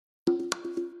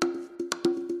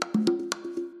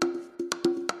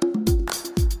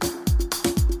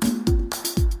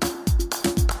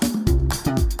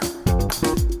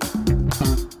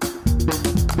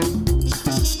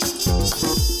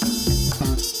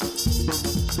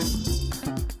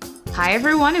Hi,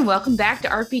 everyone, and welcome back to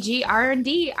RPG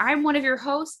R&D. I'm one of your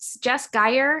hosts, Jess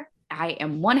Geyer. I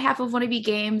am one half of Wannabe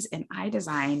Games, and I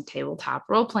design tabletop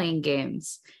role-playing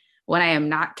games when I am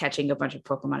not catching a bunch of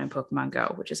Pokemon in Pokemon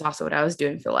Go, which is also what I was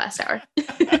doing for the last hour.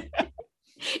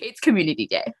 It's community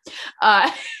day.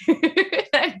 I'm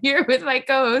here with my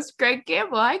co-host, Craig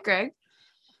Campbell. Hi, Craig.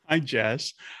 Hi,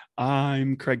 Jess.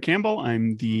 I'm Craig Campbell.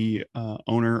 I'm the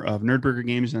owner of Nerdburger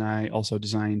Games, and I also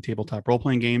design tabletop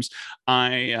role-playing games.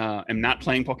 I am not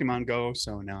playing Pokemon Go,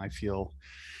 so now I feel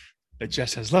that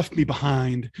Jess has left me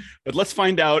behind. But let's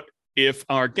find out if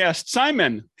our guest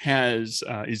Simon is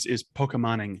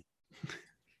Pokemoning.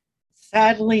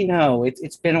 Sadly, no.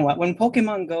 It's been a while. When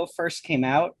Pokemon Go first came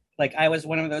out, like I was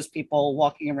one of those people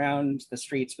walking around the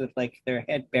streets with like their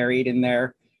head buried in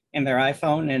their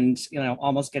iPhone and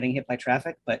almost getting hit by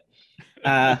traffic. But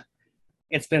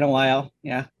it's been a while.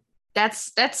 Yeah.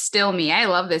 That's still me. I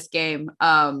love this game.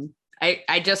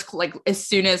 I just like as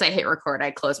soon as I hit record, I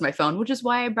close my phone, which is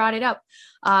why I brought it up.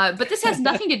 But this has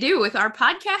nothing to do with our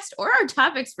podcast or our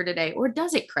topics for today, or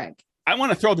does it, Craig? I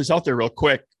want to throw this out there real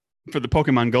quick for the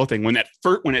Pokemon Go thing. When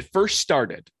it first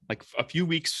started, like a few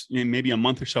weeks, maybe a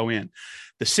month or so in,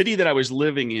 the city that I was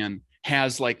living in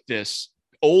has like this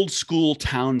old school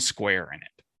town square in it.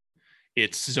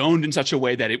 It's zoned in such a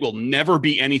way that it will never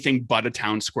be anything but a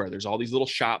town square. There's all these little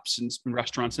shops and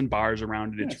restaurants and bars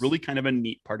around it. It's really kind of a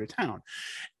neat part of town.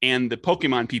 And the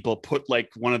Pokemon people put like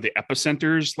one of the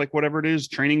epicenters, like whatever it is,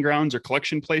 training grounds or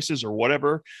collection places or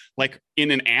whatever, like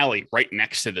in an alley right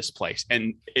next to this place.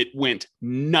 And it went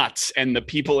nuts. And the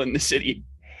people in the city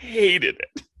hated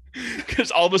it because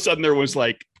all of a sudden there was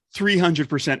like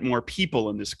 300% more people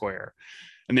in the square.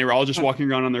 And they were all just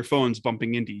walking around on their phones,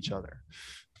 bumping into each other.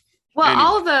 Well,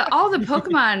 anyway. all the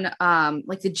Pokemon,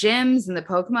 like the gyms and the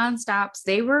Pokemon stops,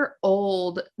 they were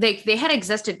old. They had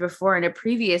existed before in a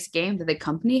previous game that the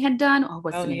company had done. Oh,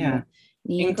 what's the name?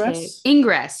 Ingress?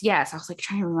 Ingress, yes. I was like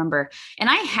trying to remember. And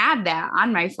I had that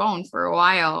on my phone for a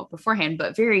while beforehand,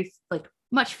 but very like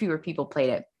much fewer people played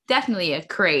it. Definitely a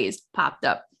craze popped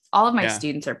up. All of my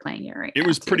students are playing it right now. It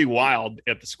was pretty wild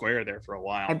at the square there for a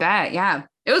while. I bet, yeah.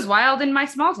 It was wild in my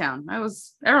small town.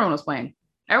 Everyone was playing.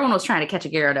 Everyone was trying to catch a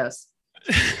Gyarados.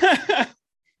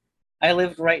 I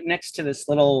lived right next to this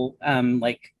little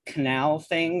like canal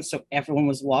thing, so everyone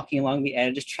was walking along the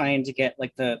edge trying to get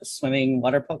like the swimming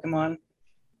water Pokemon.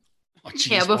 Oh,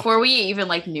 geez, yeah, before we even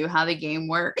like knew how the game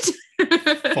worked.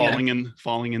 falling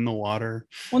in the water.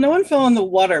 Well, no one fell in the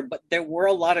water, but there were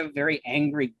a lot of very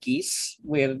angry geese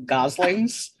with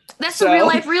goslings. That's a real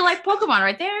life Pokemon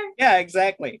right there. Yeah,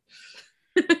 exactly.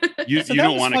 You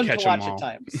don't want to catch them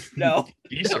all. No.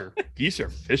 Geese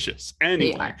are vicious.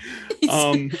 Anyway.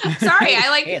 Sorry,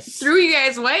 I threw you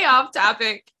guys way off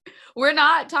topic. We're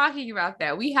not talking about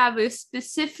that. We have a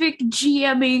specific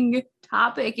GMing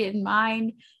topic in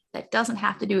mind that doesn't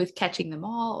have to do with catching them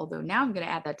all, although now I'm going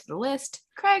to add that to the list.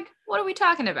 Craig, what are we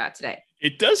talking about today?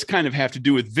 It does kind of have to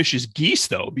do with vicious geese,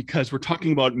 though, because we're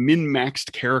talking about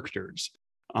min-maxed characters.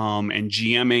 And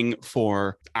GMing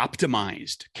for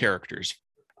optimized characters.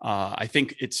 I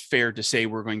think it's fair to say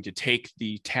we're going to take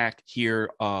the tack here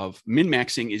of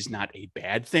min-maxing is not a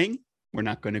bad thing. We're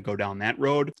not going to go down that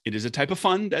road. It is a type of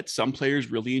fun that some players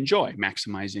really enjoy,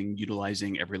 maximizing,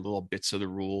 utilizing every little bits of the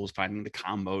rules, finding the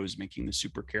combos, making the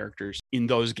super characters in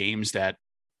those games that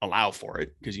allow for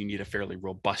it, because you need a fairly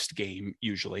robust game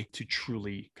usually to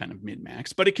truly kind of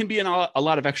min-max. But it can be a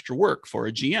lot of extra work for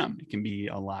a GM. It can be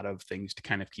a lot of things to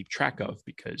kind of keep track of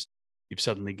because you've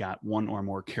suddenly got one or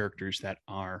more characters that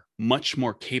are much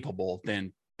more capable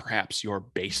than perhaps your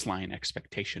baseline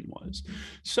expectation was.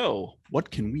 So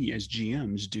what can we as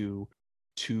GMs do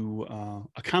to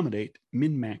accommodate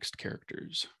min-maxed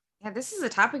characters? Yeah, this is a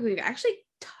topic we've actually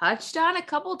touched on a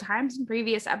couple times in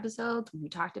previous episodes when we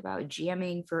talked about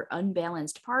GMing for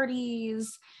unbalanced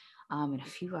parties and a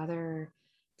few other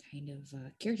kind of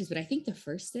characters. But I think the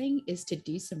first thing is to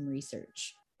do some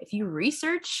research. If you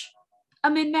research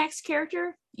a min-max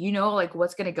character, you know like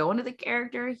what's going to go into the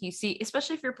character. You see,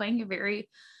 especially if you're playing a very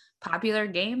popular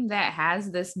game that has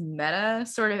this meta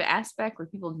sort of aspect where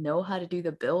people know how to do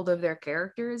the build of their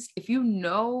characters. If you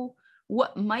know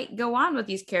what might go on with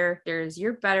these characters,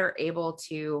 you're better able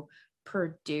to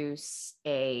produce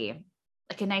a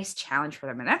nice challenge for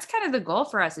them. And that's kind of the goal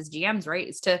for us as GMs, right?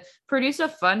 Is to produce a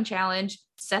fun challenge,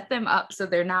 set them up so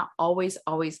they're not always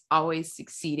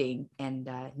succeeding, and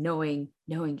knowing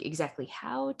exactly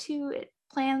how to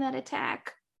plan that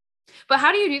attack. But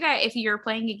how do you do that if you're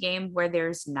playing a game where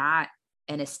there's not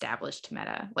an established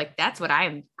meta? Like that's what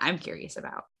I'm curious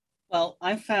about. Well,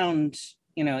 I found,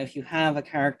 if you have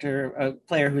a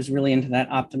player who's really into that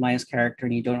optimized character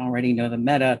and you don't already know the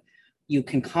meta, you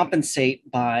can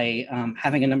compensate by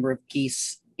having a number of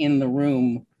geese in the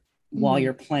room while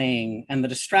you're playing, and the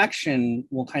distraction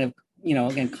will kind of,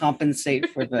 again, compensate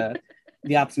for the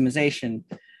optimization.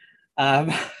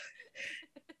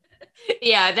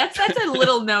 Yeah, that's a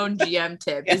little known GM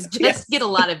tip, is just get a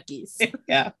lot of geese.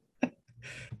 Yeah.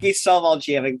 Geese solve all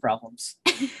GMing problems.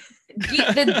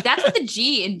 That's what the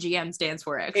G in GM stands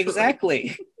for, actually.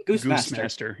 Exactly. Goose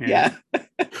Master. Yeah.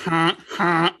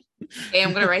 Okay,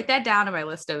 I'm going to write that down on my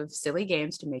list of silly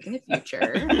games to make in the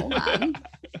future. Hold on.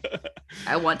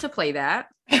 I want to play that.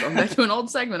 Going back to an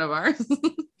old segment of ours.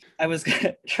 I was going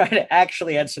to try to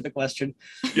actually answer the question.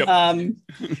 Yep.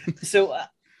 So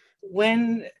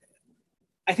when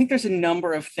I think there's a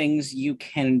number of things you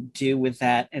can do with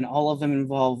that, and all of them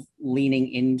involve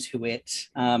leaning into it,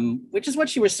 which is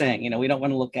what you were saying. We don't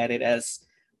want to look at it as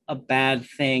a bad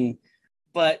thing,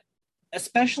 but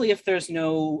especially if there's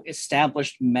no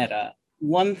established meta.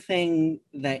 One thing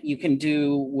that you can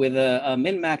do with a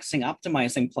min-maxing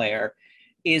optimizing player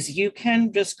is you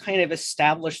can just kind of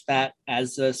establish that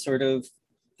as a sort of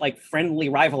like friendly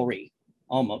rivalry,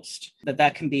 almost.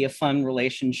 That can be a fun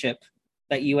relationship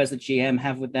that you as a GM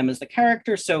have with them as the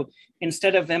character. So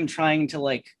instead of them trying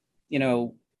to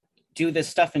do this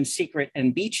stuff in secret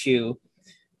and beat you,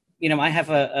 I have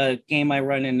a game I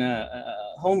run in a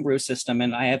homebrew system,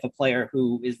 and I have a player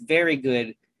who is very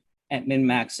good at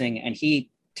min-maxing, and he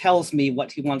tells me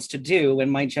what he wants to do.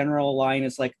 And my general line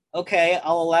is like, okay,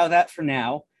 I'll allow that for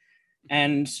now.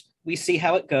 And we see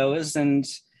how it goes. And,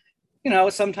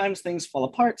 sometimes things fall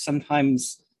apart,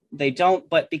 sometimes they don't.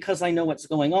 But because I know what's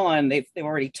going on, they've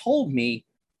already told me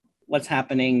what's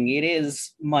happening. It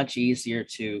is much easier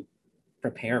to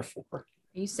prepare for. Are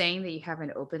you saying that you have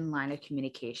an open line of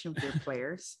communication with your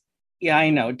players? Yeah, I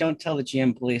know. Don't tell the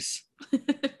GM, please.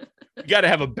 You got to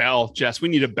have a bell, Jess. We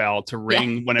need a bell to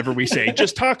ring whenever we say,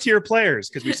 just talk to your players,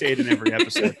 because we say it in every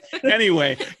episode.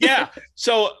 Anyway, yeah.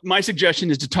 So my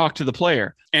suggestion is to talk to the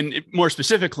player. And more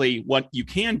specifically, what you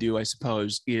can do, I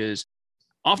suppose, is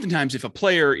oftentimes if a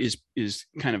player is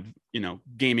kind of,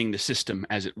 gaming the system,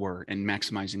 as it were, and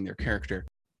maximizing their character,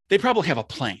 they probably have a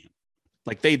plan.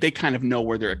 Like they kind of know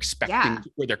where they're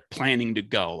expecting, where they're planning to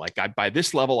go. Like by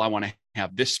this level, I want to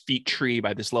have this feat tree.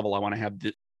 By this level, I want to have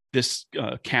this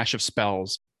cache of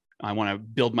spells. I want to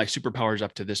build my superpowers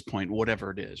up to this point, whatever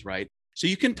it is, right? So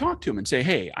you can talk to them and say,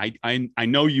 hey, I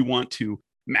know you want to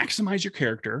maximize your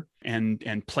character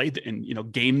and play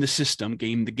game the system,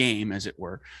 game the game, as it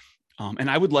were. And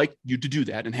I would like you to do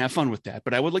that and have fun with that.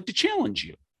 But I would like to challenge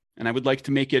you, and I would like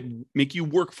to make you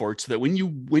work for it, so that when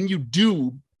you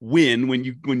do win, when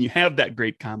you have that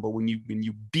great combo, when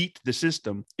you beat the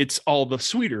system, it's all the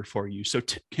sweeter for you. So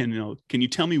can you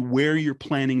tell me where you're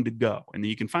planning to go? And then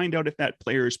you can find out if that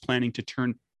player is planning to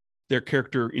turn their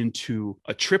character into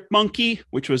a trip monkey,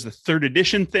 which was the 3rd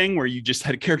edition thing, where you just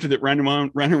had a character that ran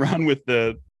around with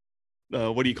the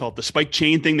what do you call it? The spike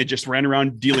chain thing that just ran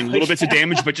around dealing little bits of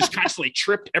damage, but just constantly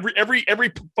tripped. Every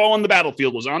foe on the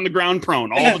battlefield was on the ground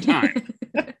prone all the time.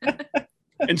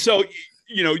 And so,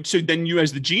 so then you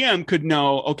as the GM could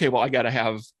know, okay, well, I got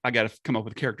to come up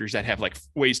with characters that have like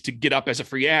ways to get up as a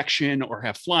free action, or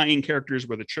have flying characters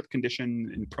where the trip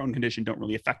condition and prone condition don't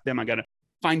really affect them. I got to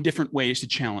find different ways to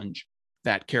challenge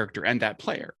that character and that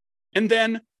player. And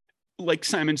then, like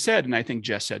Simon said, and I think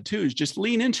Jess said too, is just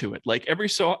lean into it. Like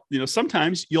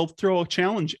sometimes you'll throw a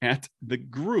challenge at the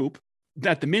group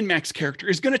that the min-max character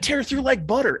is going to tear through like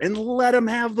butter, and let them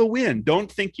have the win.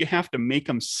 Don't think you have to make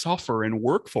them suffer and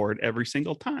work for it every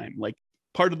single time. Like,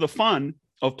 part of the fun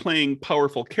of playing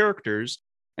powerful characters,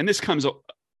 and this comes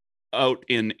out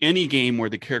in any game where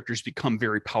the characters become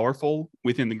very powerful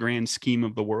within the grand scheme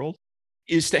of the world,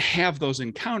 is to have those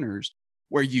encounters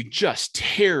where you just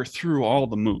tear through all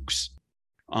the mooks,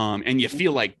 and you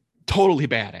feel like totally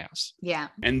badass. Yeah.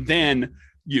 And then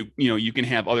you can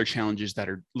have other challenges that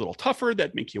are a little tougher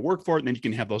that make you work for it. And then you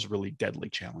can have those really deadly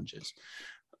challenges,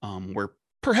 where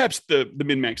perhaps the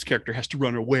min-max character has to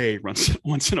run away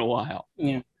once in a while.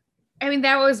 Yeah. I mean,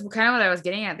 that was kind of what I was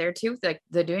getting at there too. Like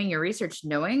the doing your research,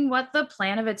 knowing what the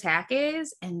plan of attack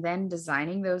is, and then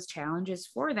designing those challenges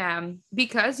for them,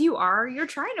 because you're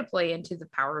trying to play into the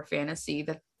power fantasy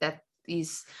that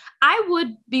these, I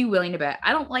would be willing to bet.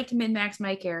 I don't like to min-max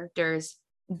my characters,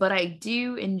 but I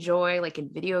do enjoy, like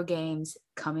in video games,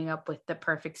 coming up with the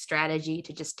perfect strategy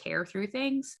to just tear through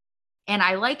things. And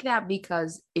I like that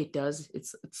because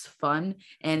it's fun.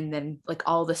 And then like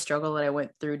all the struggle that I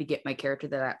went through to get my character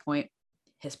to that point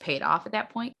has paid off at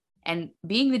that point. And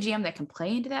being the GM that can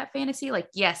play into that fantasy, like,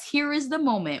 yes, here is the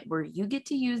moment where you get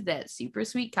to use that super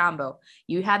sweet combo.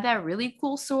 You have that really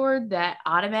cool sword that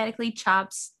automatically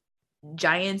chops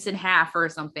giants in half or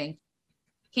something.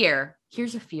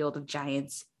 Here's a field of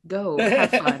giants. Go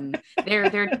have fun.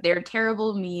 They're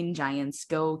terrible, mean giants.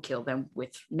 Go kill them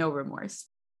with no remorse.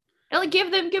 And like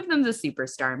give them the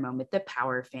superstar moment, the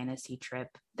power fantasy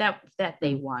trip that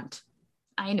they want.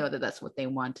 I know that's what they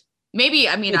want. Maybe,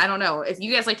 I mean, I don't know. If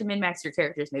you guys like to min-max your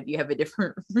characters, maybe you have a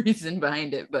different reason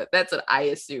behind it, but that's what I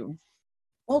assume.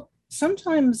 Well,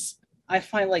 sometimes I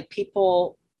find like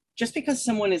people, just because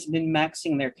someone is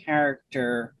min-maxing their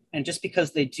character and just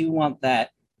because they do want that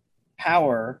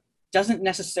power doesn't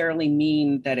necessarily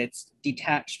mean that it's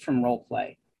detached from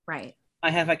roleplay. Right.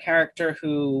 I have a character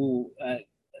who,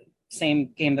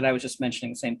 same game that I was just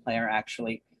mentioning, same player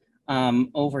actually.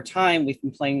 Over time, we've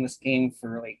been playing this game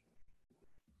for like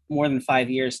more than 5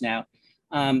 years now,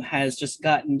 has just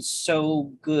gotten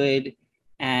so good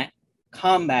at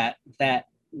combat that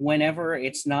whenever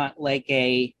it's not like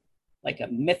a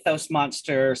mythos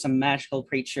monster, some magical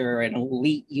creature, an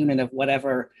elite unit of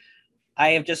whatever,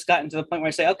 I have just gotten to the point where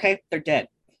I say, okay, they're dead.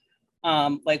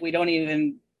 Like we don't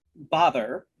even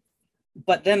bother.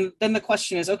 But then the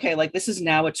question is, okay, like this is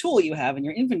now a tool you have in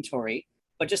your inventory,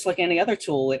 but just like any other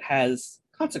tool, it has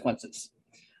consequences.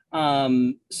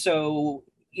 So,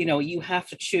 you know, you have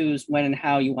to choose when and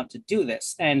how you want to do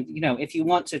this. And, you know, if you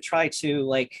want to try to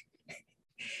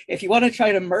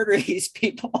murder these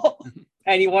people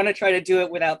and you want to try to do it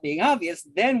without being obvious,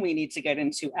 then we need to get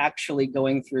into actually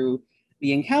going through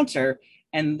the encounter.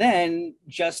 And then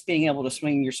just being able to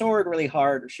swing your sword really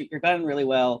hard or shoot your gun really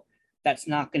well, that's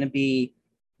not going to be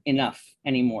enough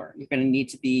anymore. You're going to need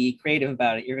to be creative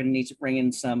about it. You're going to need to bring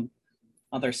in some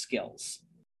other skills.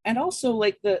 And also,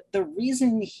 like, the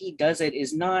reason he does it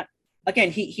is not, again,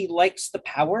 he likes the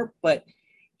power, but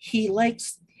he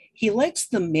likes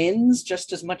the mins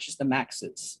just as much as the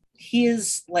maxes. He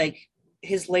is like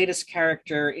his latest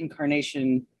character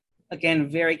incarnation, again,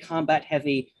 very combat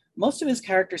heavy. Most of his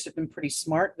characters have been pretty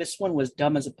smart. This one was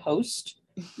dumb as a post,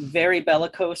 very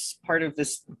bellicose, part of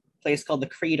this place called the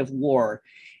Creed of War.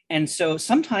 And so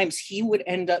sometimes he would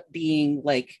end up being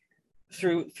like,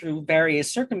 through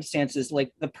various circumstances,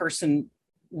 like the person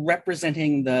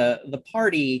representing the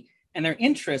party and their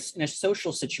interests in a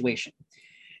social situation.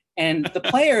 And the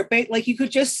player, like, you could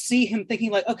just see him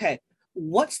thinking like, okay,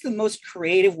 what's the most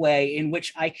creative way in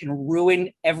which I can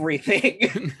ruin everything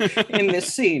in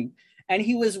this scene? And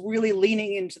he was really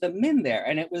leaning into the min there.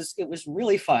 And it was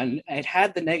really fun. It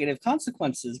had the negative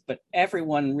consequences, but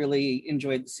everyone really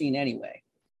enjoyed the scene anyway.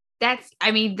 That's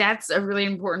a really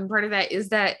important part of that, is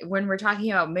that when we're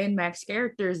talking about min-max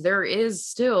characters, there is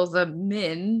still the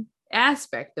min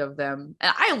aspect of them.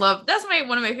 And that's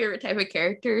one of my favorite type of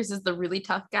characters, is the really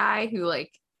tough guy who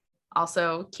like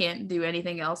also can't do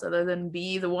anything else other than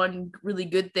be the one really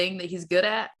good thing that he's good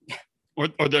at. Or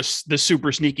the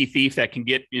super sneaky thief that can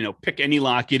get, pick any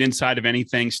lock, get inside of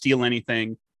anything, steal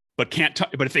anything, but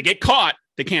but if they get caught,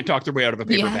 they can't talk their way out of a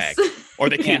paper bag,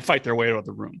 or they can't fight their way out of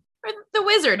the room. Or the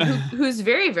wizard who's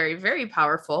very, very, very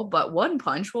powerful, but one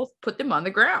punch will put them on the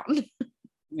ground.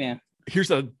 Yeah. Here's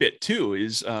a bit too,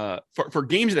 is for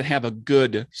games that have a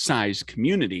good size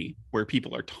community where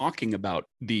people are talking about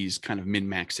these kind of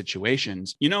min-max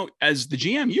situations, as the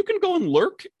GM, you can go and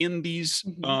lurk in these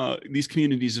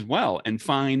communities as well and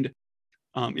find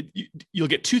you'll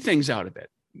get two things out of it.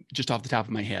 Just off the top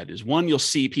of my head is, one, you'll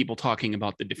see people talking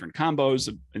about the different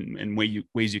combos and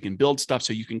ways you can build stuff.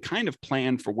 So you can kind of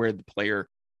plan for where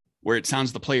it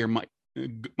sounds the player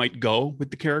might go with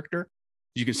the character.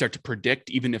 You can start to predict,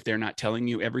 even if they're not telling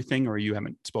you everything or you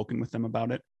haven't spoken with them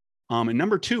about it. And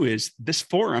number two is, this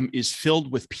forum is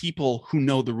filled with people who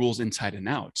know the rules inside and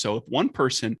out. So if one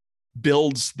person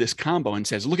builds this combo and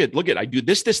says, look at, I do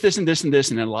this, and this, and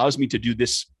this, and it allows me to do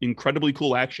this incredibly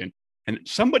cool action. And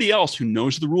somebody else who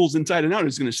knows the rules inside and out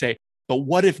is going to say, but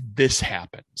what if this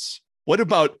happens? What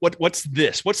about what's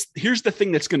this? Here's the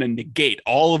thing that's going to negate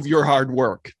all of your hard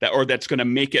work, that's going to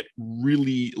make it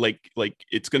really like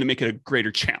it's going to make it a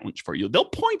greater challenge for you. They'll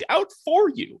point out for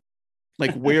you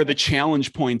like where the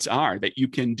challenge points are that you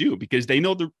can do, because they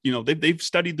know they've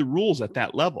studied the rules at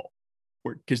that level,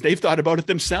 because they've thought about it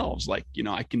themselves. Like,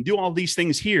 I can do all these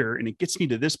things here and it gets me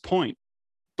to this point,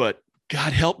 but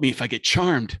God help me if I get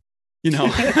charmed.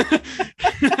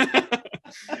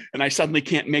 And I suddenly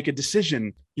can't make a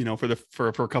decision, for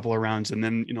a couple of rounds. And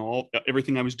then,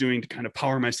 everything I was doing to kind of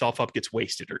power myself up gets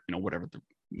wasted, or, whatever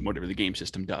the game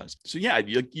system does. So yeah,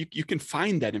 you can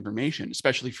find that information,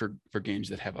 especially for games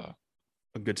that have a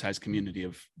good sized community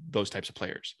of those types of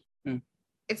players.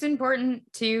 It's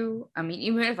important to,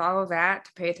 even with all of that,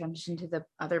 to pay attention to the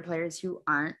other players who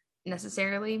aren't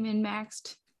necessarily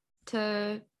min-maxed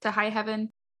to high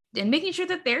heaven. making sure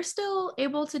that they're still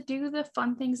able to do the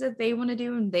fun things that they want to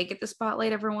do and they get the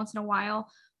spotlight every once in a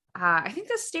while. I think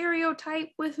the stereotype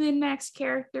with min-max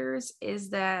characters is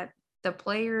that the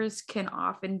players can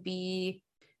often be,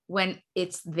 when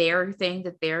it's their thing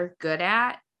that they're good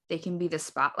at, they can be the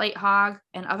spotlight hog,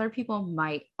 and other people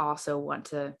might also want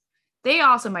to, they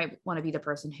also might want to be the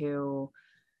person who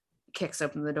kicks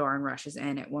open the door and rushes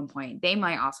in at one point. They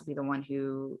might also be the one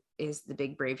who is the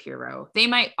big brave hero. They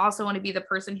might also want to be the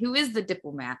person who is the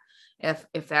diplomat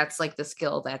if that's like the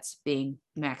skill that's being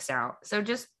maxed out. So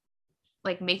just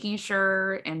like making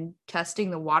sure and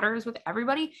testing the waters with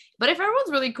everybody. But if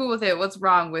everyone's really cool with it, what's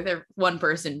wrong with one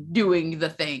person doing the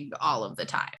thing all of the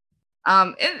time?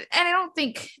 And I don't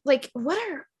think, like,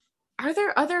 are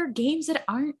there other games that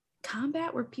aren't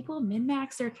combat where people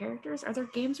min-max their characters? Are there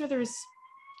games where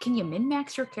can you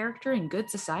min-max your character in Good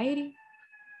Society?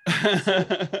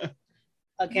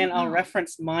 Again, I'll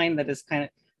reference mine that is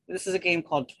this is a game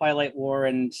called Twilight War,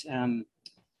 and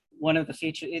one of the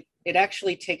features, it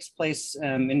actually takes place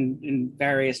in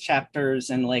various chapters,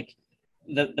 and like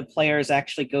the players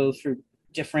actually go through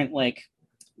different, like,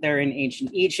 they're in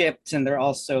ancient Egypt, and they're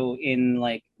also in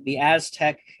like the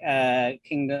Aztec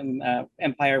kingdom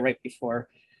empire right before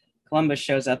Columbus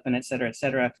shows up, and et cetera,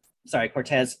 sorry,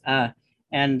 Cortez.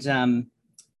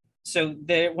 So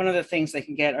one of the things they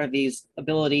can get are these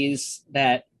abilities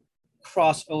that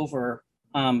cross over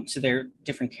to their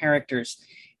different characters.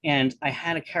 And I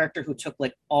had a character who took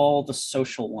like all the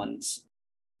social ones.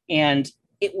 And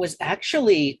it was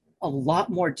actually a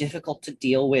lot more difficult to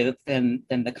deal with than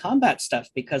the combat stuff,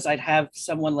 because I'd have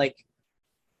someone like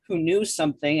who knew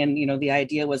something, and the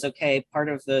idea was, okay, part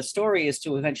of the story is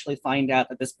to eventually find out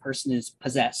that this person is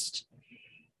possessed.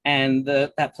 And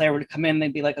that player would come in,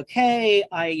 they'd be like, okay,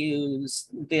 I use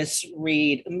this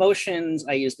read emotions,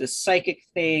 I use this psychic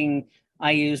thing,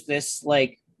 I use this,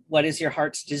 like, what is your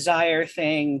heart's desire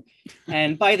thing.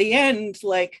 And by the end,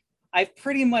 like, I've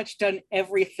pretty much done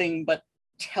everything but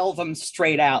tell them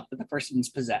straight out that the person's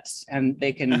possessed, and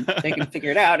they can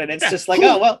figure it out. And it's just like,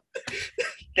 oh, well,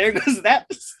 there goes that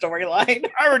storyline.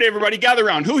 All right, everybody, gather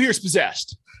around. Who here's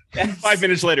possessed? Yes. 5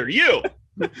 minutes later,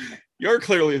 you're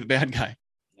clearly the bad guy.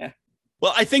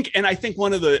 Well, I think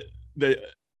one of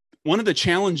the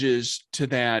challenges to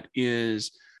that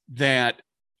is that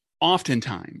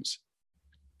oftentimes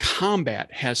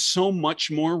combat has so much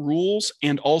more rules,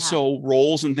 and also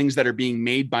roles and things that are being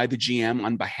made by the GM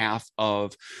on behalf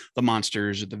of the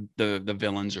monsters or the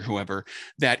villains or whoever,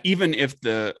 that even if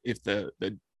the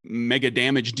mega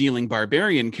damage dealing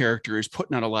barbarian character is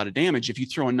putting out a lot of damage, if you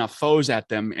throw enough foes at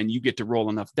them and you get to roll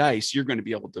enough dice, you're going to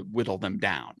be able to whittle them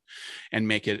down and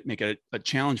make it a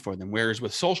challenge for them. Whereas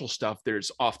with social stuff,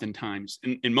 there's oftentimes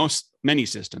in many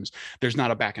systems, there's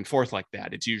not a back and forth like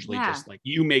that. It's usually just like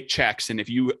you make checks, and if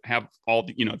you have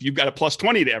if you've got a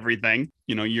 +20 to everything,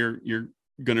 you're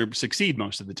going to succeed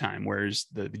most of the time. Whereas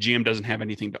the GM doesn't have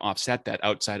anything to offset that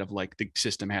outside of like the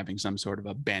system having some sort of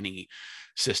a Benny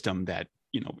system that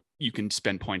you can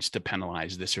spend points to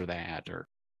penalize this or that, or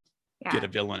get a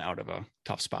villain out of a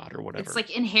tough spot or whatever. It's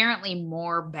like inherently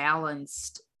more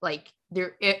balanced. Like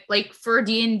like for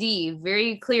D&D,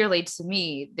 very clearly to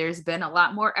me, there's been a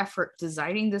lot more effort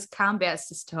designing this combat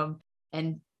system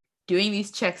and doing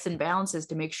these checks and balances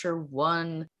to make sure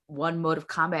one mode of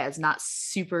combat is not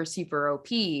super, super OP.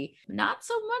 Not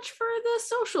so much for the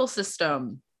social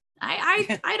system.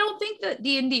 I don't think that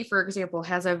D&D, for example,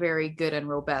 has a very good and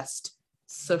robust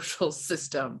social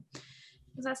system,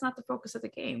 because that's not the focus of the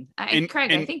game.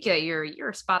 Craig, I think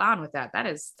you're spot on with that.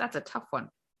 That's a tough one.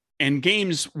 And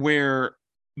games where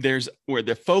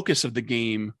the focus of the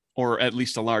game, or at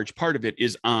least a large part of it,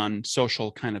 is on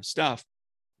social kind of stuff,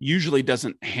 usually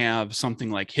doesn't have something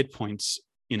like hit points,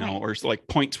 or like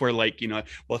points where, like,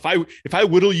 well, if I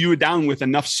whittle you down with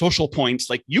enough social points,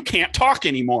 like, you can't talk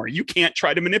anymore, you can't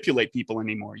try to manipulate people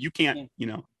anymore, you can't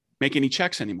make any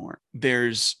checks anymore.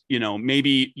 There's,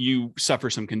 maybe you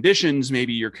suffer some conditions,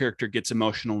 maybe your character gets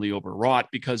emotionally overwrought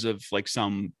because of like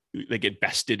they get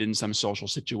bested in some social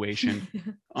situation,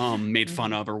 made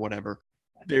fun of or whatever.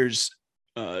 There's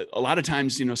a lot of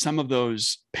times, some of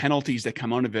those penalties that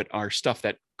come out of it are stuff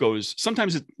that goes,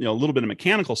 sometimes it's, a little bit of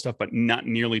mechanical stuff, but not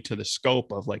nearly to the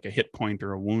scope of like a hit point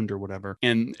or a wound or whatever.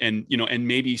 And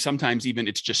maybe sometimes even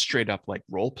it's just straight up like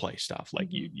role play stuff. Like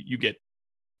you get,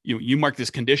 you mark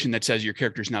this condition that says your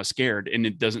character's now scared, and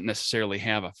it doesn't necessarily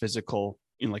have a physical,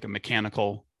 like a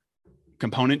mechanical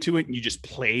component to it. You just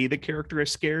play the character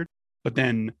as scared, but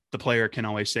then the player can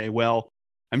always say, well,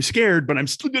 I'm scared, but I'm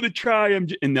still going to try.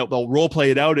 And they'll role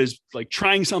play it out as like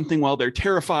trying something while they're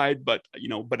terrified, but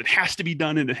but it has to be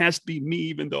done and it has to be me,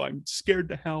 even though I'm scared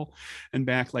to hell and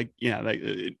back. Like, yeah,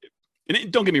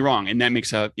 don't get me wrong. And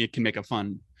that it can make a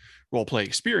fun role play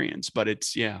experience, but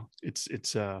it's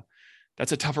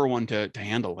that's a tougher one to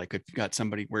handle. Like if you've got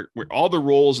somebody where all the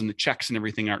roles and the checks and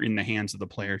everything are in the hands of the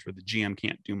players, where the GM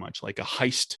can't do much, like a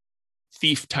heist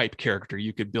thief type character,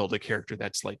 you could build a character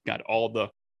that's like got all the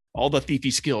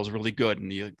thiefy skills really good.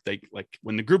 And they like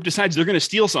when the group decides they're going to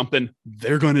steal something,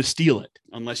 they're going to steal it,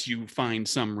 unless you find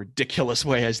some ridiculous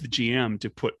way as the GM to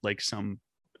put like some,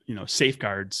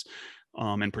 safeguards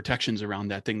and protections around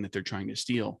that thing that they're trying to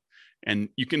steal. And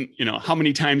you can, how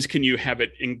many times can you have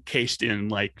it encased in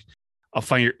like a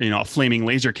fire, a flaming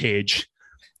laser cage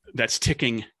that's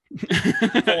ticking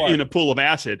in a pool of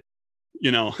acid,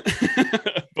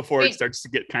 before it starts to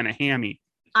get kind of hammy.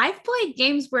 I've played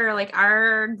games where like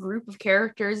our group of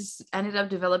characters ended up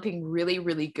developing really,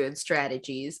 really good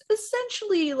strategies,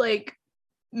 essentially like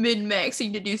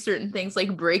min-maxing to do certain things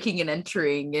like breaking and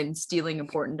entering and stealing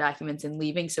important documents and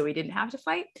leaving so we didn't have to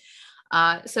fight.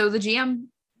 So the GM,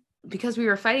 because we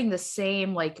were fighting the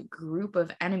same like group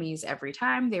of enemies every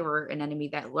time, they were an enemy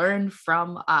that learned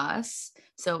from us.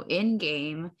 So in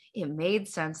game, it made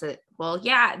sense that, well,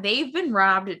 yeah, they've been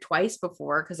robbed twice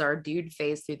before because our dude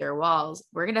phased through their walls.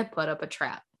 We're going to put up a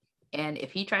trap. And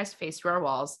if he tries to phase through our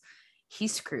walls,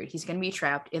 he's screwed. He's going to be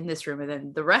trapped in this room. And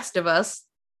then the rest of us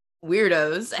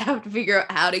weirdos have to figure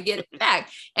out how to get it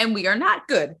back. And we are not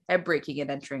good at breaking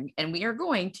and entering. And we are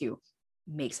going to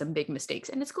make some big mistakes,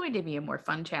 and it's going to be a more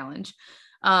fun challenge.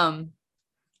 And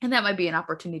that might be an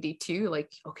opportunity too.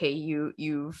 Like, okay,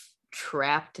 you've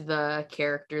trapped the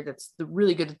character that's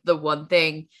really good at the one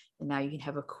thing, and now you can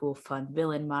have a cool, fun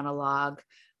villain monologue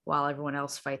while everyone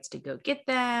else fights to go get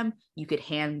them. You could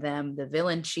hand them the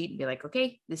villain sheet and be like,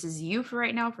 okay, this is you for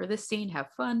right now for this scene.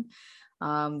 Have fun.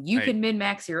 You can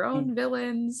min-max your own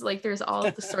villains. Like there's all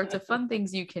the sorts of fun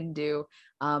things you can do.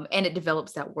 And it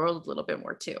develops that world a little bit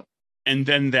more too. And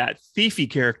then that thiefy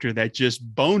character that just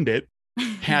boned it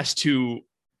has to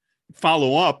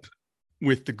follow up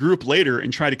with the group later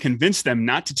and try to convince them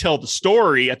not to tell the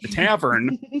story at the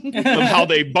tavern of how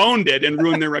they boned it and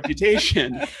ruined their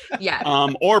reputation.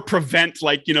 Yeah. Or prevent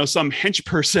like, some hench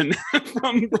person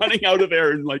from running out of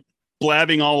there and like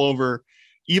blabbing all over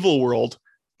Evil World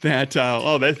that,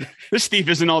 this thief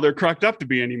isn't all they're cracked up to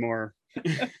be anymore.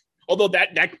 Although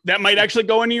that might actually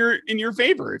go in your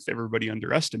favor if everybody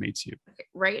underestimates you.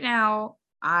 Right now,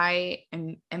 I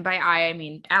am, and by I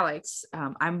mean Alex.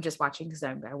 I'm just watching because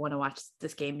I want to watch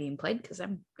this game being played because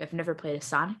I've never played a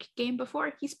Sonic game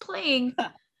before. He's playing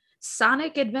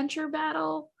Sonic Adventure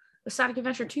Battle, Sonic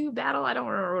Adventure 2 Battle. I don't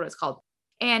remember what it's called.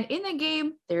 And in the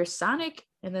game, there's Sonic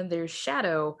and then there's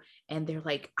Shadow, and they're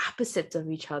like opposites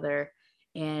of each other.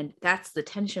 And that's the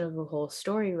tension of the whole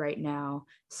story right now.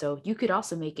 So you could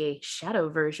also make a Shadow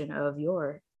version of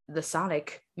the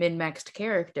Sonic min-maxed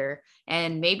character.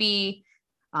 And maybe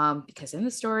because in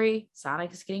the story,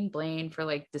 Sonic is getting blamed for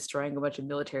like destroying a bunch of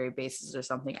military bases or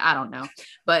something. I don't know.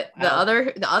 But the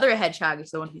other hedgehog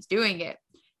is the one who's doing it.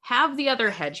 Have the other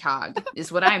hedgehog is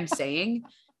what I'm saying.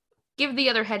 Give the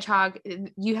other hedgehog,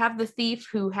 you have the thief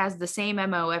who has the same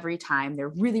MO every time. They're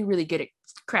really, really good at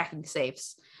cracking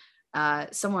safes.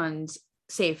 Someone's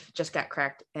safe just got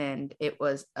cracked, and it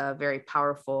was a very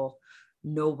powerful,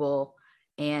 noble,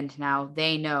 and now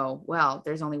they know, well,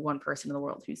 there's only one person in the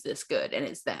world who's this good, and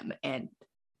it's them. And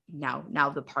now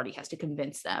the party has to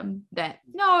convince them that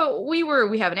no, we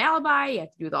have an alibi. You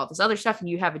have to do all this other stuff, and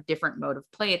you have a different mode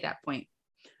of play at that point.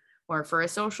 Or for a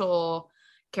social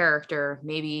character,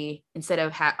 maybe instead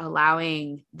of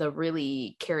allowing the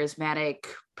really charismatic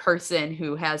person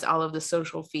who has all of the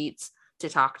social feats to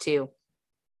talk to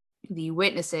the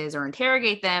witnesses or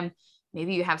interrogate them,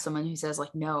 maybe you have someone who says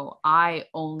like, no, I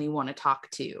only want to talk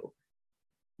to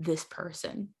this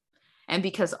person. And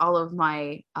because all of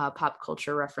my pop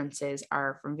culture references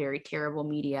are from very terrible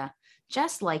media,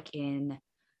 just like in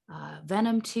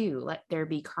Venom 2, Let There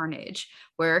Be Carnage,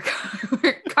 where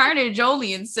Carnage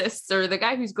only insists, or the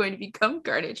guy who's going to become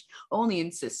Carnage only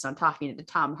insists on talking to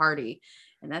Tom Hardy.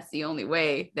 And that's the only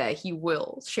way that he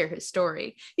will share his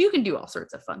story. You can do all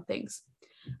sorts of fun things.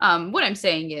 What I'm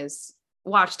saying is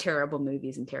watch terrible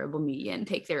movies and terrible media and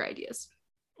take their ideas.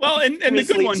 Well, and the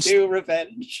good ones too,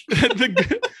 revenge.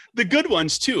 the good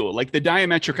ones too. Like the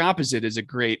diametric opposite is a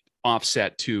great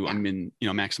offset to,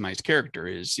 maximized character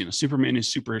is, Superman is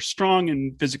super strong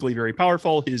and physically very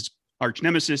powerful. His arch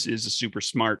nemesis is a super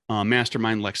smart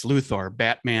mastermind, Lex Luthor.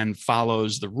 Batman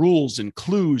follows the rules and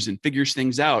clues and figures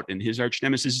things out. And his arch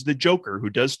nemesis is the Joker, who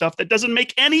does stuff that doesn't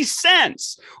make any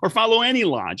sense or follow any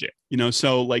logic.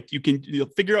 So like you'll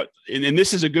figure out, and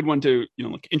this is a good one to,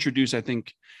 like introduce, I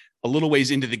think, a little ways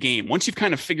into the game. Once you've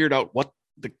kind of figured out what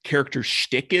the character's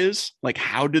shtick is, like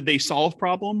how did they solve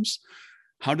problems?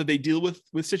 How do they deal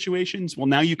with situations? Well,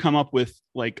 now you come up with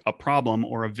like a problem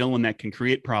or a villain that can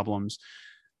create problems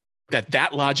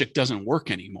that logic doesn't work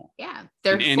anymore. Yeah,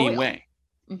 they're in any foil. way.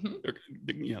 Mm-hmm.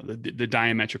 The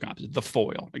diametric opposite, the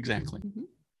foil. Exactly. Mm-hmm.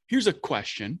 Here's a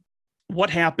question. What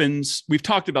happens? We've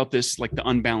talked about this, like the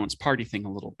unbalanced party thing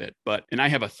a little bit, and I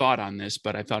have a thought on this,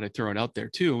 but I thought I'd throw it out there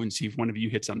too and see if one of you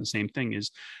hits on the same thing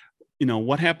is,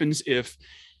 what happens if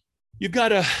you've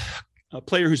got a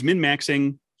player who's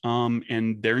min-maxing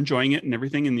and they're enjoying it and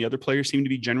everything, and the other players seem to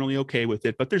be generally okay with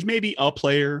it, but there's maybe a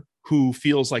player who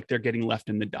feels like they're getting left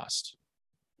in the dust.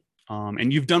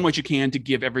 And you've done what you can to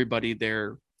give everybody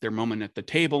their moment at the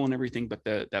table and everything, but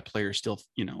that player still,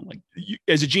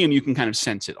 as a GM, you can kind of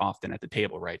sense it often at the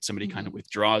table, right? Somebody kind of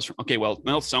withdraws from, okay,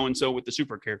 well, so-and-so with the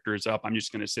super character is up. I'm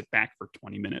just going to sit back for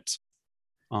 20 minutes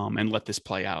and let this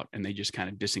play out. And they just kind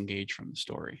of disengage from the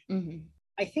story. Mm-hmm.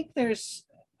 I think there's,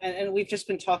 and we've just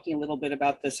been talking a little bit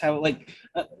about this, how like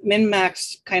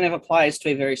min-max kind of applies to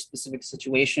a very specific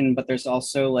situation, but there's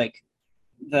also like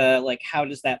how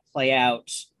does that play out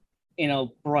in a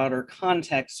broader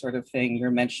context sort of thing.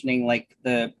 You're mentioning like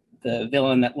the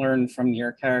villain that learned from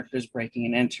your characters breaking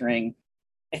and entering.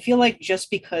 I feel like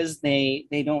just because they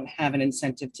don't have an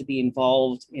incentive to be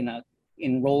involved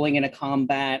in rolling in a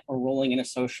combat or rolling in a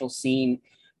social scene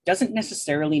doesn't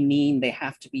necessarily mean they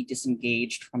have to be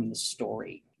disengaged from the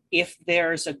story. If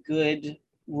there's a good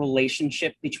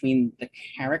relationship between the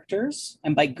characters,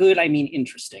 and by good, I mean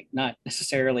interesting, not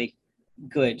necessarily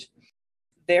good,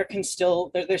 there's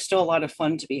still a lot of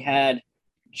fun to be had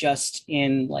just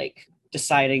in like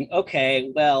deciding, okay,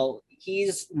 well,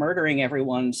 he's murdering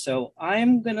everyone, so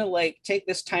I'm gonna like take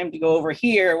this time to go over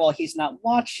here while he's not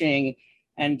watching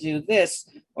and do this,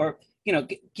 or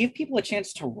give people a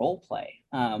chance to role play,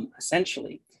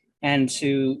 essentially, and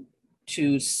to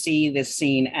see this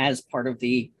scene as part of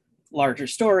the larger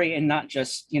story and not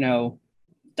just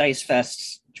Dice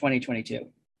Fest 2022.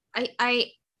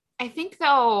 I think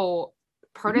though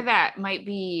part of that might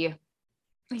be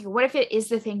like, what if it is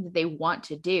the thing that they want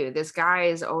to do? This guy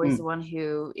is always the one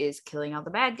who is killing all the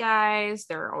bad guys.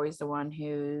 They're always the one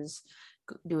who's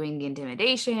doing the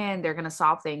intimidation. They're going to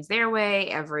solve things their way.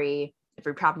 Every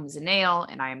problem is a nail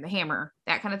and I am the hammer,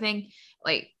 that kind of thing.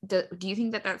 Like, do you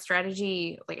think that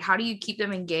strategy, like, how do you keep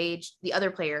them engaged, the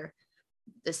other player,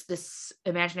 this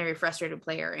imaginary frustrated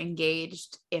player,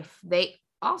 engaged if they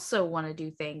also want to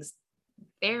do things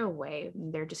their way?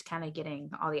 They're just kind of getting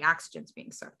all the oxygen's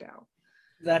being sucked out.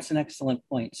 That's an excellent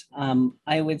point.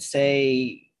 I would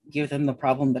say give them the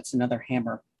problem that's another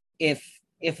hammer. If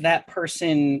that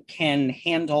person can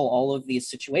handle all of these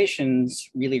situations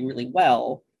really, really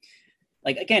well,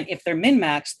 like, again, if they're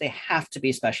min-max, they have to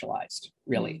be specialized,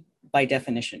 really, by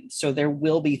definition. So there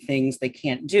will be things they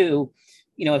can't do.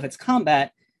 If it's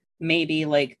combat, maybe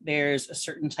like there's a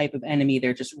certain type of enemy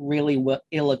they're just really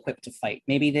ill-equipped to fight.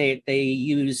 Maybe they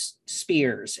use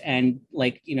spears and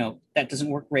that doesn't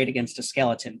work great against a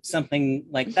skeleton, something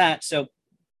like that. So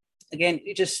again,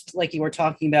 just like you were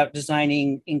talking about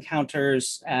designing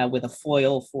encounters with a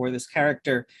foil for this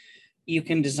character, you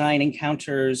can design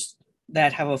encounters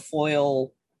that have a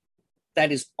foil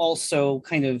that is also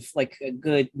kind of like a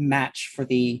good match for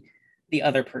the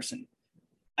other person.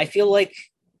 I feel like,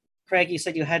 Craig, you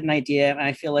said you had an idea, and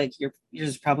I feel like yours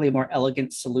is probably a more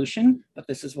elegant solution, but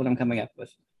this is what I'm coming up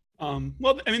with.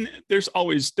 Well, I mean, there's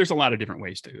a lot of different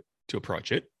ways to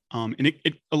approach it. And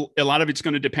a lot of it's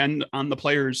going to depend on the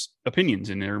player's opinions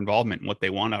and their involvement and what they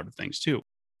want out of things too.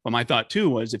 But my thought too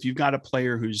was, if you've got a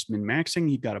player who's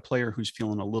min-maxing, you've got a player who's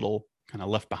feeling a little kind of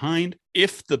left behind.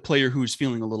 If the player who's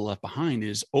feeling a little left behind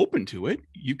is open to it,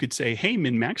 you could say, hey,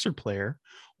 min-maxer player,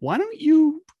 why don't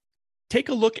you take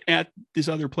a look at this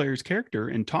other player's character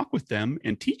and talk with them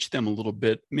and teach them a little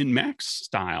bit min-max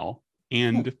style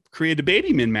and create a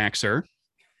baby min-maxer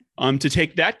to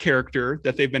take that character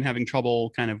that they've been having trouble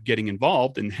kind of getting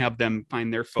involved and have them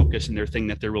find their focus and their thing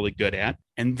that they're really good at.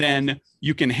 And then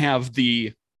you can have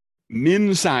the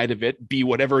min side of it be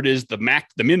whatever it is the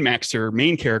min-maxer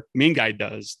main guy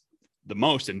does the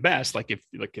most and best. Like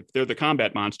if they're the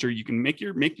combat monster, you can make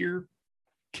your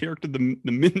character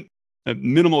the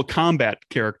minimal combat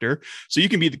character, so you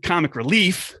can be the comic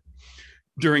relief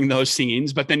during those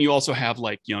scenes, but then you also have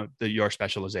your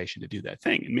specialization to do that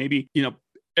thing. And maybe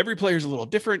every player is a little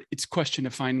different. It's a question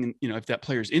of finding, if that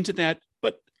player's into that.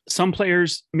 But some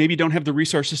players maybe don't have the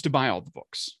resources to buy all the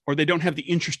books, or they don't have the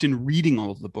interest in reading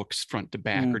all of the books front to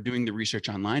back or doing the research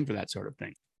online for that sort of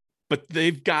thing. But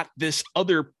they've got this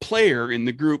other player in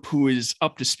the group who is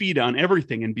up to speed on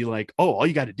everything and be like, oh, all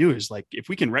you got to do is like, if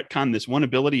we can retcon this one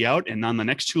ability out and on the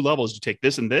next 2 levels, you take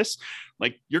this and this,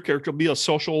 like your character will be a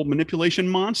social manipulation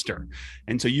monster.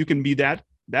 And so you can be that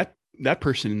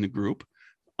person in the group.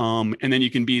 And then you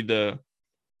can be the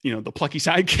plucky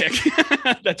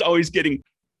sidekick that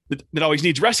always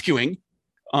needs rescuing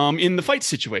in the fight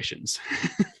situations.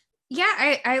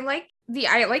 Yeah, I like the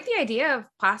idea of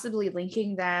possibly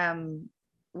linking them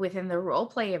within the role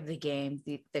play of the game,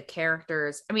 the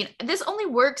characters. I mean, this only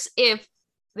works if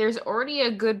there's already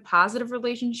a good positive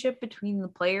relationship between the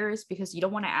players, because you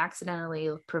don't want to accidentally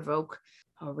provoke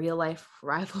a real life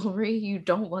rivalry. You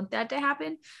don't want that to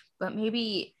happen. But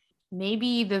maybe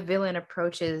the villain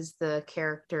approaches the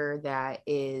character that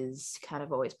is kind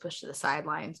of always pushed to the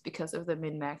sidelines because of the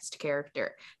min-maxed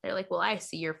character. They're like, well, I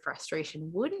see your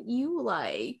frustration. Wouldn't you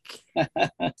like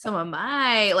some of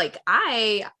my, like,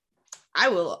 I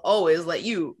will always let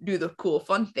you do the cool,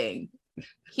 fun thing.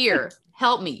 Here,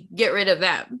 help me get rid of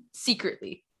them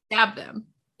secretly, stab them.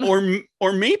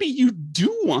 Or maybe you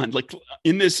do want, like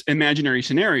in this imaginary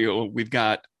scenario, we've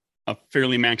got a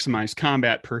fairly maximized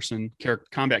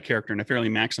combat character and a fairly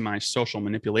maximized social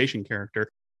manipulation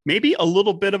character. Maybe a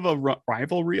little bit of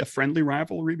a friendly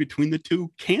rivalry between the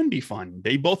two can be fun.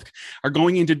 They both are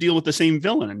going in to deal with the same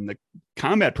villain, and the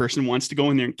combat person wants to go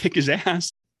in there and kick his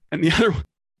ass, and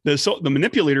the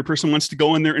manipulator person wants to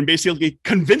go in there and basically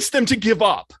convince them to give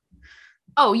up.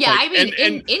 Oh yeah, like, I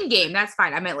mean, in game that's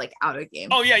fine. I meant like out of game.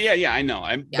 Oh yeah. I know.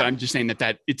 But I'm just saying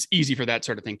that it's easy for that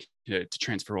sort of thing to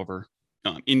transfer over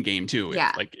in game too.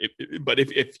 Yeah. But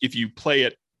if you play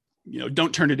it,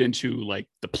 don't turn it into like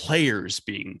the players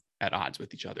being at odds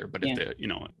with each other. But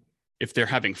if they're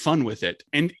having fun with it,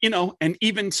 and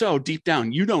even so, deep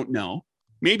down, you don't know.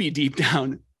 Maybe deep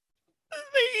down,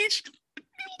 they each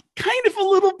kind of a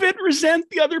little bit resent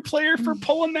the other player for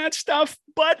pulling that stuff.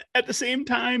 But at the same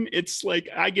time, it's like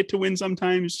I get to win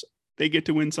sometimes, they get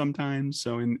to win sometimes.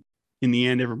 So in the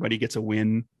end, everybody gets a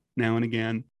win now and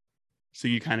again. So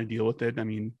you kind of deal with it. I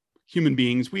mean, human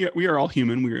beings, we are all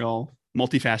human. We are all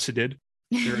multifaceted.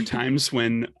 There are times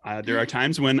when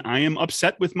I am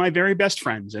upset with my very best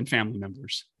friends and family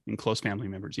members and close family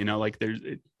members.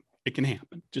 It can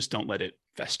happen. Just don't let it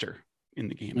fester in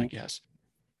the game, I guess.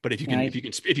 But if you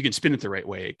can spin it the right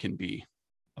way, it can be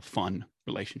a fun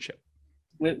relationship.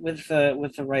 With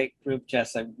the right group,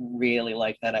 Jess, I really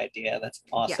like that idea. That's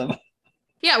awesome.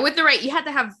 Yeah, with the right, you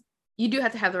do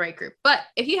have to have the right group. But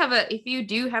if you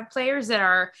do have players that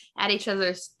are at each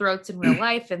other's throats in real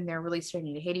life and they're really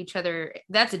starting to hate each other,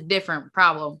 that's a different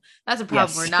problem. That's a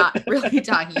problem we're not really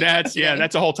talking about.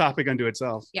 That's a whole topic unto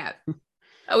itself. Yeah.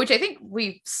 Which I think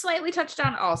we slightly touched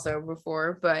on also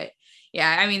before, but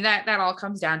yeah, I mean, that all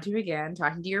comes down to, again,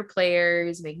 talking to your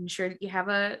players, making sure that you have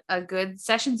a good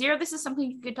session 0. This is something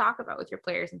you could talk about with your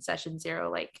players in session 0.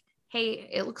 Like, hey,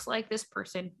 it looks like this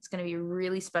person is going to be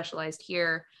really specialized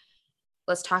here.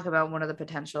 Let's talk about one of the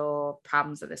potential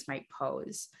problems that this might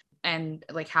pose. And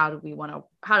like, how do we want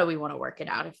to work it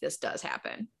out if this does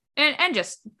happen? And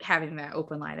just having that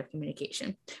open line of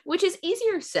communication, which is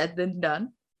easier said than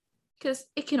done, because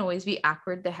it can always be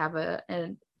awkward to have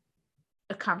a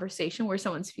conversation where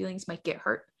someone's feelings might get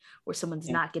hurt, or someone's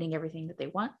not getting everything that they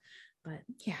want. But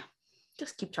yeah,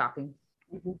 just keep talking.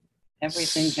 Mm-hmm.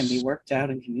 Everything can be worked out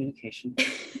in communication.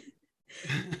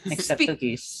 Except the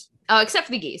geese. Oh, except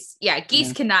for the geese. Yeah,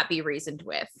 geese cannot be reasoned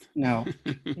with. No.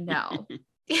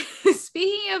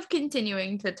 Speaking of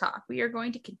continuing to talk, we are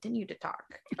going to continue to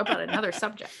talk about another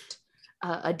subject,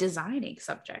 a designing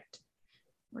subject.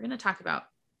 We're going to talk about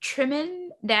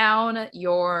trimming down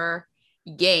your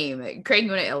game. Craig,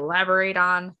 you want to elaborate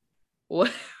on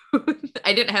what?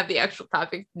 I didn't have the actual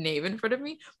topic name in front of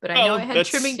me, but I know I had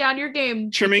trimming down your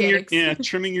game. Trimming your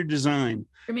design.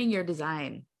 Trimming your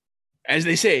design. As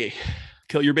they say,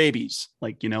 kill your babies.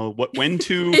 Like, when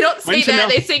to. They don't say that.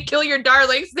 They say kill your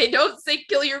darlings. They don't say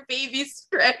kill your babies,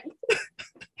 Craig.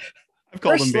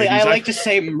 Personally, I like to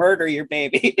say murder your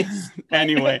babies.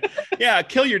 Anyway,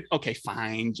 okay,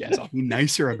 fine, Jess. I'll be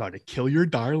nicer about it. Kill your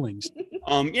darlings.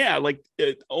 And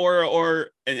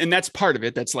that's part of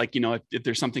it. That's like, if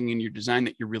there's something in your design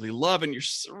that you really love and you're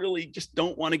really just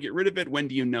don't want to get rid of it, when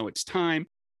do you know it's time?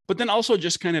 But then also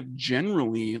just kind of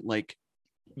generally, like,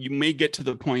 you may get to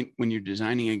the point when you're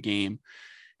designing a game,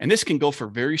 and this can go for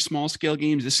very small scale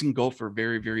games. This can go for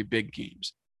very, very big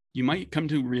games. You might come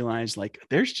to realize, like,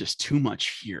 there's just too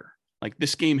much here. Like,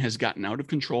 this game has gotten out of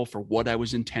control for what I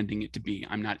was intending it to be.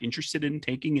 I'm not interested in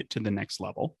taking it to the next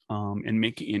level,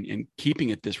 and keeping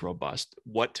it this robust.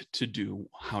 What to do?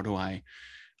 How do I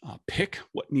pick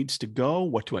what needs to go?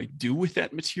 What do I do with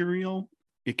that material?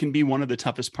 It can be one of the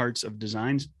toughest parts of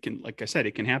designs. Like I said,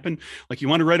 it can happen. Like, you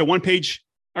want to write a 1-page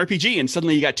RPG and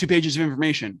suddenly you got 2 pages of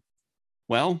information.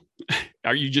 Well,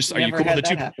 are you cool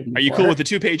with the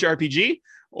 2-page RPG?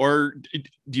 Or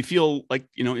do you feel like,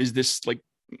 is this like,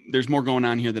 there's more going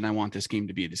on here than I want this game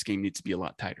to be? This game needs to be a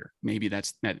lot tighter. Maybe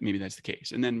that's the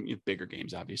case. And then bigger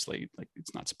games, obviously, like,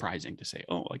 it's not surprising to say,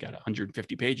 oh, I got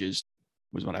 150 pages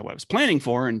was what I was planning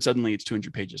for, and suddenly it's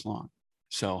 200 pages long.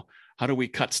 So how do we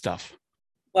cut stuff?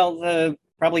 Well, the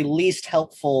probably least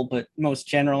helpful but most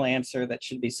general answer that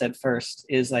should be said first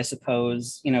is, I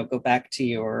suppose, go back to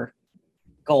your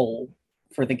goal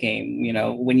for the game.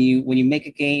 When you make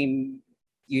a game,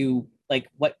 you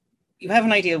have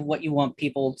an idea of what you want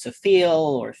people to feel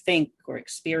or think or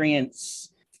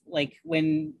experience. Like,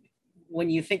 when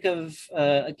you think of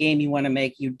a game you want to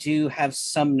make, you do have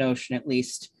some notion, at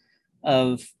least,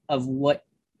 of what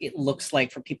it looks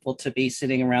like for people to be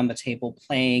sitting around the table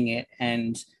playing it,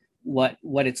 and what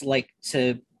it's like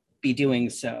to be doing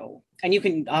so. And you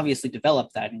can obviously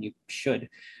develop that, and you should.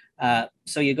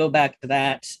 So you go back to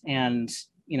that, and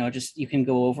you can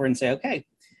go over and say, okay,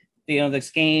 this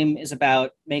game is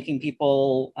about making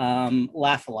people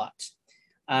laugh a lot.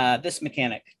 This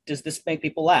mechanic, does this make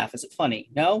people laugh? Is it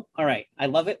funny? No? All right, I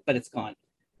love it, but it's gone.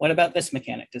 What about this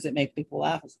mechanic? Does it make people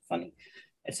laugh? Is it funny?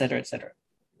 Et cetera, et cetera.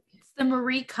 It's the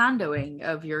Marie Kondoing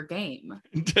of your game.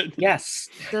 Yes.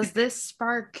 Does this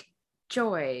spark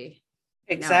joy?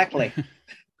 Exactly. No.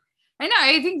 I know.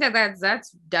 I think that's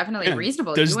definitely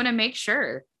reasonable. You want to make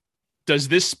sure. Does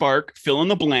this spark fill in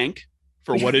the blank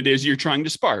for what it is you're trying to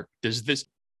spark?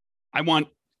 I want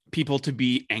people to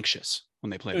be anxious when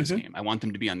they play this game. I want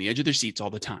them to be on the edge of their seats all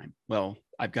the time. Well,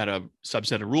 I've got a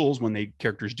subset of rules when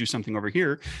characters do something over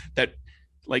here that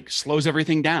like slows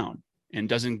everything down and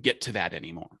doesn't get to that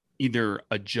anymore. Either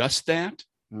adjust that,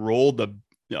 roll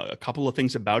a couple of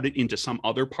things about it into some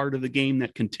other part of the game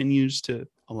that continues to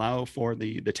allow for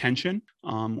the tension,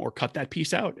 or cut that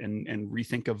piece out and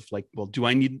rethink of like, well, do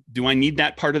I need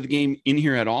that part of the game in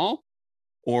here at all?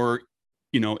 Or,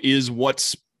 is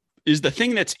the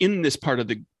thing that's in this part of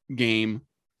the game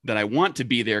that I want to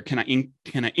be there, can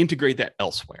I integrate that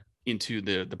elsewhere into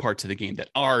the parts of the game that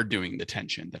are doing the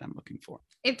tension that I'm looking for?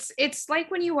 It's like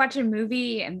when you watch a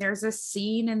movie and there's a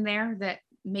scene in there that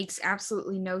makes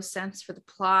absolutely no sense for the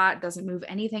plot, doesn't move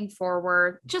anything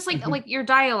forward. Just like your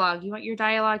dialogue. You want your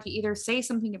dialogue to either say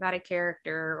something about a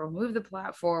character or move the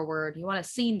plot forward. You want a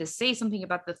scene to say something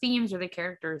about the themes or the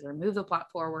characters or move the plot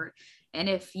forward. And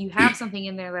if you have something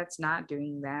in there that's not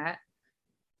doing that,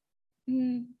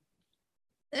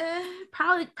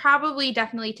 probably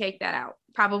definitely take that out.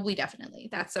 Probably definitely.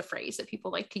 That's a phrase that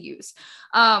people like to use.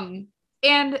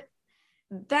 And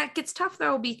that gets tough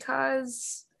though,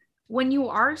 because when you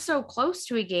are so close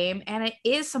to a game and it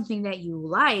is something that you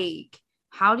like,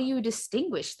 how do you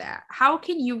distinguish that? How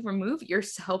can you remove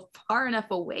yourself far enough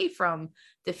away from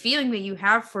the feeling that you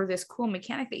have for this cool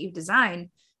mechanic that you've designed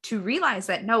to realize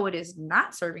that no, it is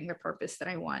not serving the purpose that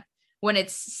I want, when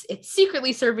it's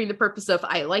secretly serving the purpose of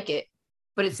I like it,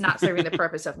 but it's not serving the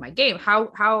purpose of my game?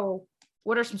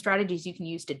 What are some strategies you can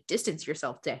use to distance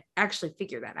yourself to actually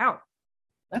figure that out?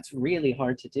 That's really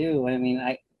hard to do. I mean,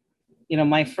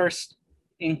 my first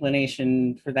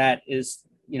inclination for that is,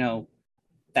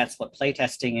 that's what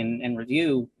playtesting and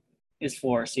review is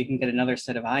for, so you can get another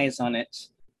set of eyes on it.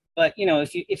 But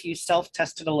if you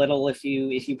self-test it a little, if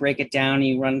you break it down,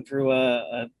 you run through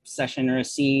a session or a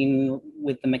scene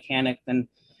with the mechanic, then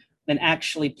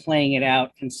actually playing it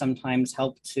out can sometimes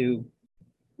help to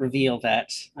reveal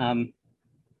that.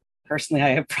 Personally, I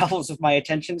have problems with my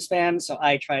attention span, so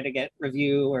I try to get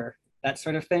review or that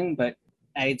sort of thing. But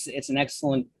it's an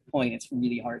excellent point. It's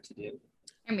really hard to do.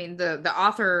 I mean, the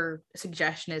author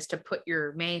suggestion is to put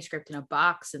your manuscript in a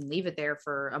box and leave it there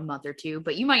for a month or two,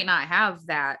 but you might not have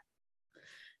that,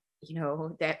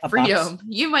 that freedom.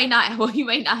 You might not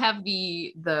have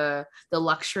the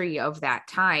luxury of that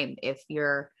time if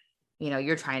you're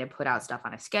trying to put out stuff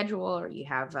on a schedule, or you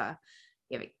have a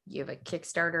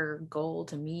Kickstarter goal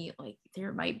to meet. Like,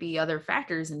 there might be other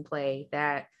factors in play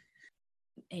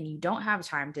and you don't have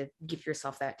time to give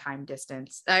yourself that time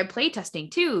distance. Play testing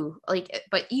too,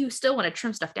 but you still want to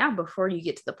trim stuff down before you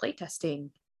get to the play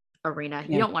testing arena.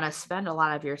 You don't want to spend a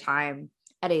lot of your time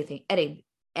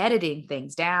editing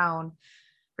things down,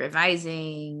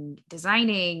 revising,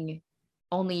 designing,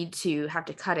 only to have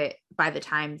to cut it by the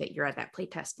time that you're at that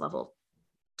playtest level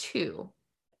 2.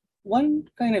 One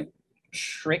kind of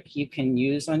trick you can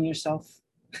use on yourself,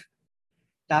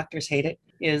 doctors hate it,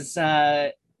 is,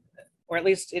 or at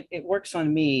least it works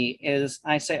on me, is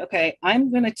I say, okay,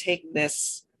 I'm going to take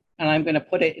this and I'm going to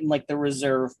put it in like the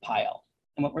reserve pile.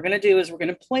 And what we're going to do is we're going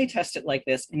to play test it like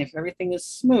this. And if everything is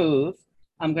smooth,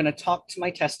 I'm going to talk to my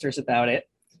testers about it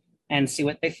and see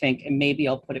what they think. And maybe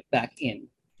I'll put it back in.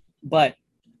 But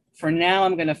for now,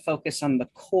 I'm going to focus on the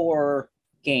core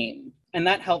game. And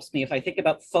that helps me. If I think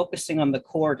about focusing on the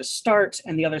core to start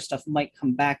and the other stuff might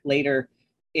come back later,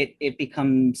 it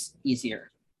becomes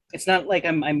easier. It's not like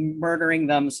I'm murdering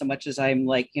them so much as I'm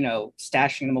like,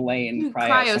 stashing them away in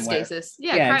cryostasis.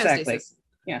 Yeah, cryostasis. exactly.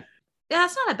 Yeah.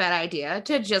 That's not a bad idea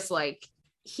to just like,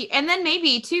 and then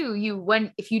maybe too,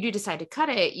 if you do decide to cut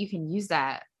it, you can use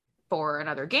that for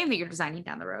another game that you're designing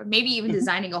down the road. Maybe even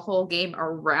designing a whole game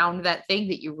around that thing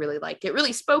that you really liked. It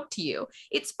really spoke to you.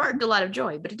 It sparked a lot of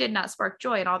joy, but it did not spark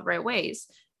joy in all the right ways.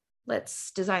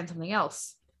 Let's design something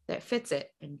else that fits it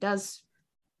and does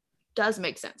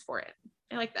make sense for it.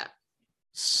 I like that.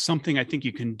 Something I think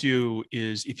you can do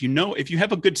is if you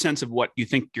have a good sense of what you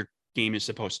think your game is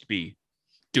supposed to be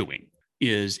doing,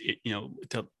 is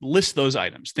to list those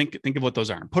items. Think of what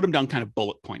those are and put them down kind of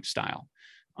bullet point style.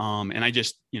 And I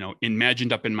just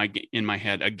imagined up in my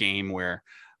head a game where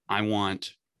I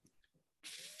want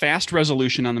fast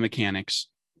resolution on the mechanics.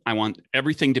 I want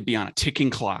everything to be on a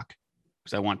ticking clock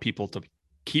because I want people to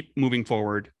keep moving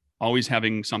forward, always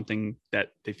having something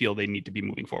that they feel they need to be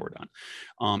moving forward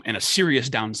on, and a serious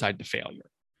downside to failure.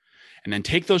 And then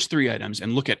take those 3 items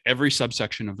and look at every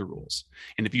subsection of the rules.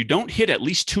 And if you don't hit at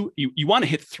least 2, you want to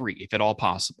hit 3 if at all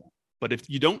possible. But if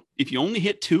you only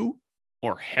hit 2,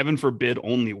 or heaven forbid,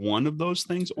 only 1 of those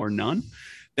things or none,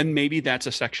 then maybe that's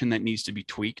a section that needs to be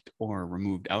tweaked or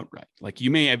removed outright. Like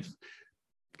you may have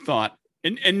thought,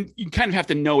 and you kind of have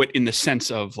to know it in the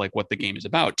sense of like what the game is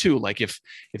about too. Like if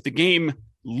the game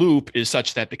loop is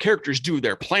such that the characters do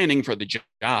their planning for the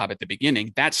job at the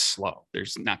beginning, that's slow.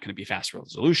 There's not going to be fast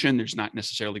resolution. There's not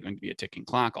necessarily going to be a ticking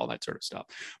clock, all that sort of stuff.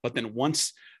 But then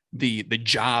once the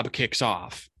job kicks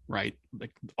off, right,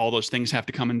 like all those things have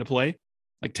to come into play.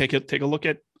 Like take a look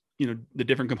at the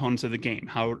different components of the game.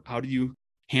 How do you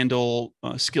handle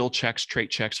skill checks, trait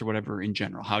checks, or whatever in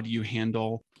general? How do you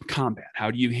handle combat?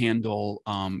 How do you handle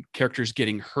characters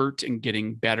getting hurt and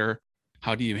getting better?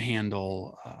 How do you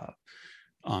handle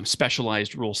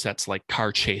specialized rule sets like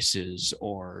car chases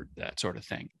or that sort of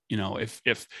thing?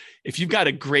 If you've got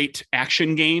a great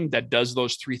action game that does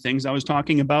those 3 things I was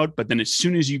talking about, but then as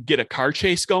soon as you get a car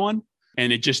chase going,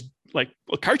 and it just like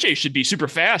a car chase should be super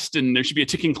fast and there should be a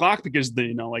ticking clock because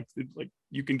like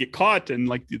you can get caught, and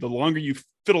like the longer you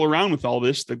fiddle around with all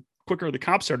this, the quicker the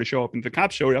cops start to show up. And if the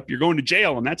cops show up, you're going to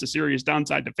jail, and that's a serious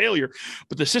downside to failure.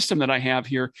 But the system that I have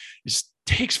here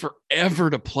takes forever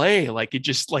to play. Like it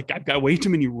just like I've got way too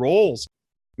many roles.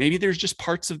 Maybe there's just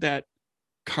parts of that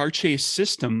car chase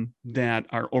system that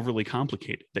are overly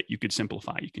complicated that you could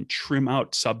simplify. You can trim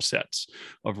out subsets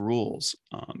of rules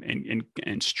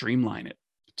and streamline it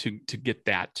to get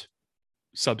that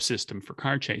subsystem for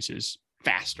car chases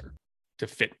faster to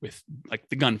fit with like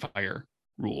the gunfire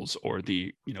rules or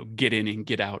the get in and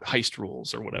get out heist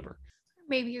rules or whatever.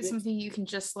 Maybe it's something you can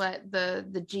just let the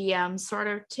GM sort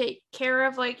of take care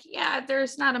of. Like, yeah,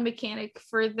 there's not a mechanic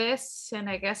for this, and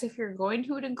I guess if you're going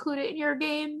to include it in your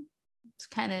game, it's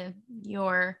kind of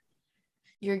you're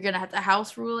gonna have to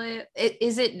house rule it.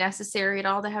 Is it necessary at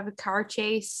all to have a car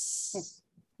chase?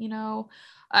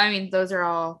 I mean, those are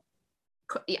all.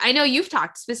 I know you've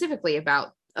talked specifically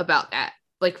about that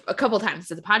like a couple times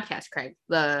to the podcast, Craig.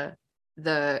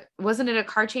 The wasn't it a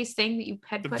car chase thing that you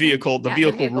had? The vehicle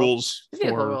rules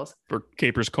rules for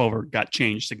Capers Covert got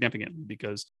changed significantly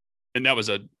because, and that was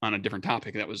on a different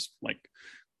topic. That was like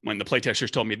when the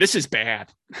playtesters told me this is bad.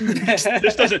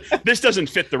 this doesn't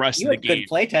fit the rest of the game. Good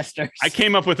playtesters. I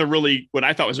came up with what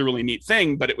I thought was a really neat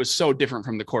thing, but it was so different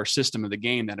from the core system of the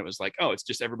game that it was like, oh, it's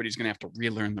just everybody's going to have to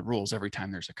relearn the rules every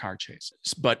time there's a car chase.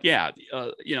 But yeah,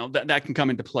 that can come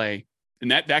into play.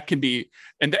 And that can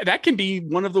be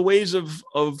one of the ways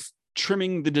of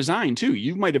trimming the design too.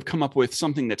 You might have come up with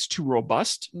something that's too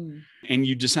robust and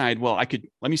you decide, well, I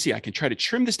can try to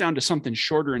trim this down to something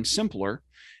shorter and simpler,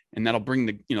 and that'll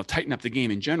bring tighten up the game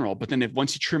in general. But then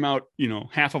once you trim out,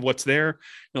 half of what's there,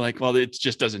 you're like, well, it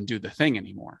just doesn't do the thing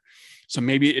anymore. So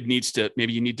maybe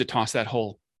you need to toss that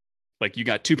whole, like you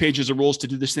got 2 pages of rules to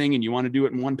do this thing and you want to do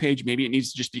it in 1 page. Maybe it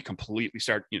needs to just be completely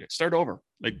start over.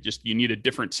 Like just, you need a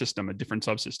different system, a different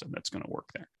subsystem that's going to work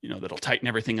there, that'll tighten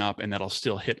everything up and that'll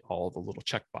still hit all the little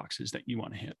check boxes that you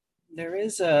want to hit. There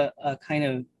is a kind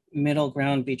of middle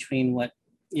ground between what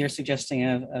you're suggesting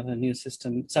of a new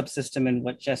system, subsystem, and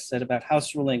what Jess said about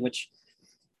house ruling, which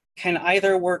can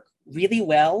either work really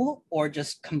well or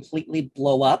just completely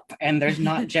blow up, and there's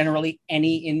not generally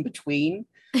any in between,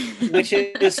 which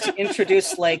is to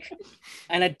introduce like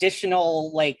an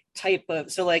additional like type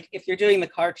of, so like if you're doing the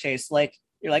car chase, like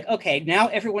you're like, okay, now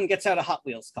everyone gets out a Hot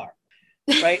Wheels car,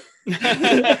 right?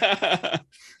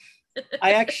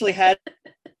 I actually had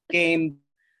a game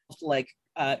like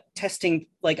testing,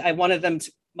 like I wanted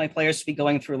my players to be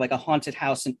going through like a haunted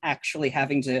house and actually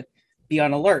having to be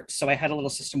on alert. So I had a little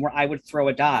system where I would throw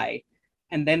a die,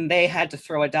 and then they had to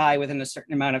throw a die within a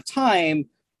certain amount of time,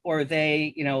 or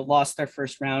they, lost their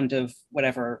first round of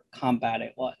whatever combat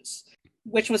it was,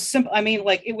 which was simple. I mean,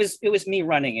 like it was me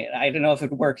running it. I don't know if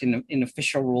it worked in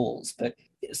official rules, but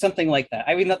something like that.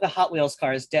 I mean, the Hot Wheels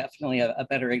car is definitely a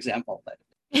better example. But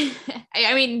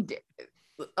I mean,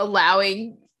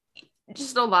 allowing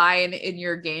just a line in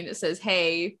your game that says,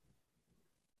 hey,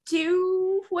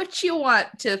 do what you want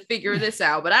to figure this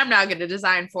out, but I'm not going to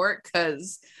design for it,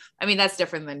 because I mean that's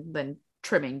different than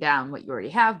trimming down what you already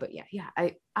have. But yeah,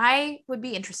 I would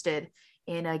be interested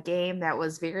in a game that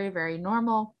was very, very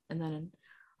normal, and then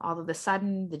all of a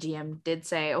sudden the GM did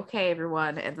say, okay,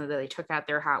 everyone, and then they took out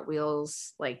their Hot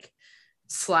Wheels like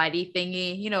slidey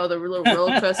thingy, the little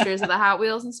roller coasters of the Hot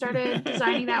Wheels, and started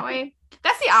designing that way.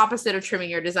 That's the opposite of trimming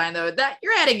your design, though. That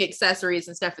you're adding accessories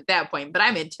and stuff at that point, but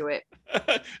I'm into it.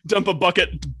 Dump a bucket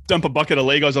of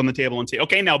Legos on the table and say,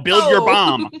 okay, now build your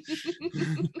bomb.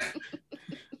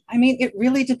 I mean, it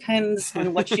really depends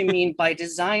on what you mean by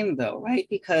design, though, right?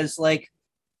 Because like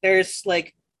there's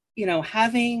like,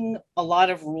 having a lot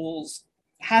of rules,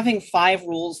 having 5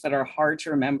 rules that are hard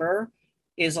to remember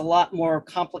is a lot more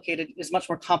complicated, is much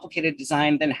more complicated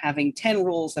design than having 10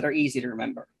 rules that are easy to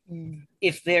remember.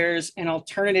 If there's an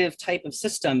alternative type of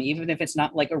system, even if it's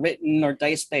not like a written or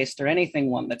dice-based or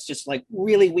anything one that's just like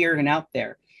really weird and out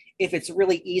there, if it's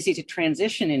really easy to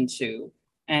transition into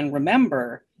and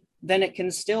remember, then it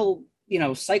can still,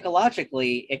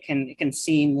 psychologically, it can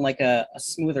seem like a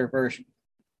smoother version.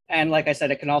 And like I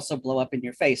said, it can also blow up in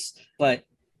your face. But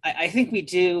I think we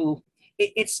do,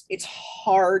 it's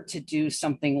hard to do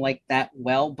something like that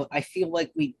well, but I feel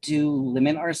like we do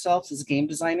limit ourselves as game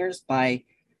designers by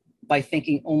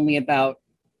thinking only about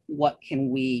what can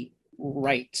we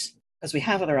write, because we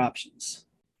have other options.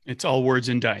 It's all words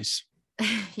and dice.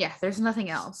 Yeah, there's nothing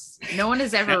else. No one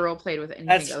has ever role played with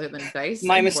anything other than dice.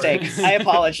 My mistake. I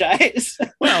apologize.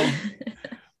 Well,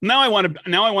 now I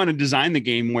want to design the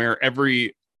game where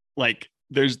every like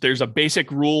there's a basic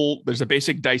rule, there's a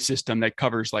basic dice system that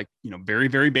covers like, very,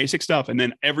 very basic stuff. And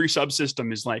then every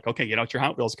subsystem is like, okay, get out your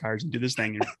Hot Wheels cars and do this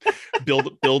thing and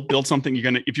build something.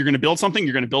 If you're going to build something,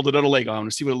 you're going to build it out of Lego. I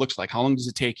want to see what it looks like. How long does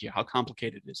it take you? How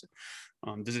complicated is it?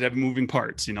 Does it have moving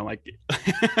parts? Like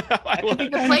the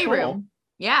playroom. Cool.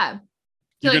 Yeah.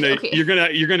 You're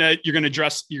gonna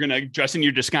dress in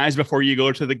your disguise before you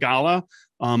go to the gala.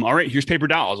 All right, here's paper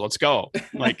dolls. Let's go.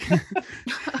 Like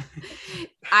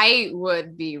I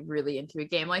would be really into a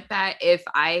game like that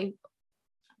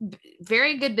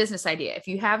very good business idea. If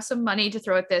you have some money to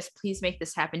throw at this, please make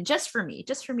this happen just for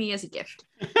me as a gift.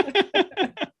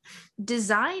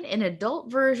 Design an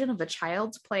adult version of a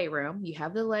child's playroom. You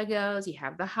have the Legos, you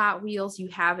have the Hot Wheels, you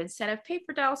have, instead of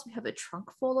paper dolls, you have a trunk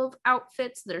full of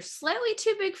outfits that are slightly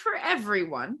too big for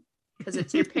everyone because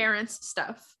it's your parents'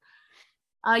 stuff.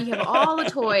 You have all the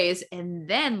toys, and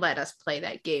then let us play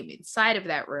that game inside of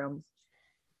that room.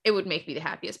 It would make me the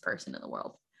happiest person in the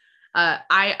world.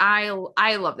 I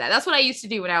love that. That's what I used to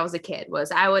do when I was a kid.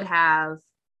 Was I would have,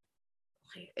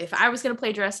 if I was going to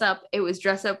play dress up, it was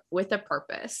dress up with a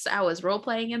purpose. I was role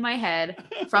playing in my head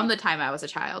from the time I was a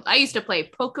child. I used to play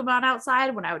Pokemon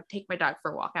outside when I would take my dog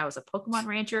for a walk. I was a Pokemon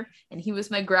rancher and he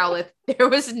was my Growlithe. There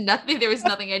was nothing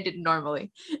I did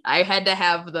normally. I had to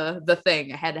have the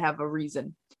thing. I had to have a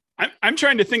reason. I'm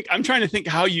trying to think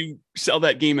how you sell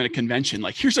that game at a convention.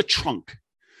 Like, here's a trunk.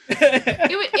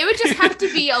 It would just have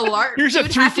to be a large. Here's a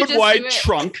 3-foot wide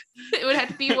trunk. It would have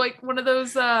to be like one of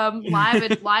those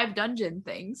live dungeon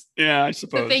things. Yeah, I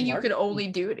suppose. The thing you could only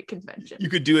do at a convention. You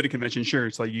could do it at a convention, sure.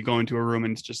 It's like you go into a room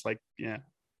and it's just like, a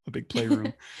big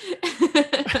playroom.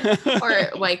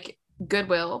 Or like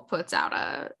Goodwill puts out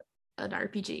an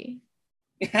RPG.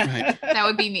 Right. That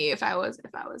would be me if I was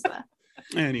the.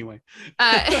 Anyway.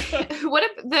 What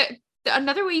if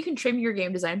another way you can trim your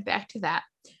game design, back to that.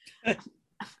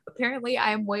 Apparently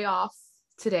I am way off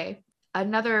today.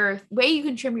 Another way you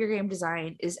can trim your game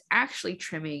design is actually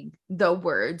trimming the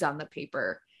words on the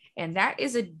paper. And that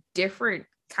is a different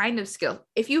kind of skill.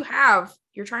 If you're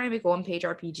trying to make a 1-page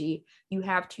RPG, you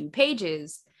have 2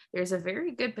 pages, there's a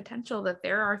very good potential that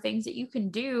there are things that you can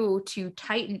do to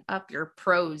tighten up your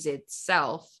prose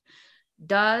itself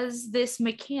does this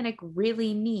mechanic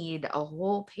really need a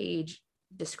whole page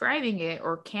describing it,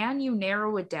 or can you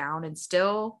narrow it down and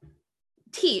still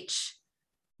teach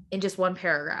in just one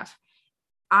paragraph?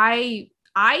 I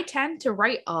tend to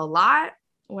write a lot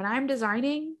when I'm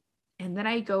designing, and then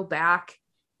I go back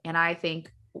and I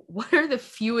think, what are the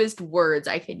fewest words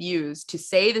I can use to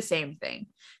say the same thing?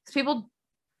 Because people,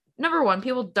 number one,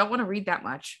 people don't want to read that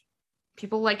much.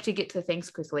 People like to get to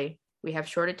things quickly. We have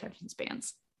short attention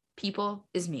spans. People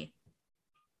is me.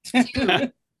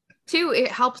 Two, it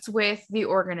helps with the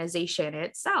organization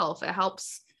itself. It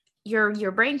helps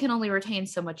your brain can only retain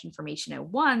so much information at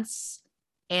once.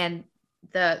 And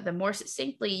the more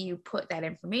succinctly you put that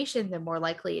information, the more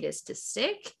likely it is to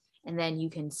stick. And then you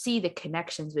can see the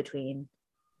connections between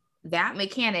that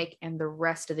mechanic and the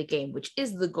rest of the game, which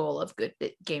is the goal of good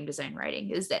game design writing,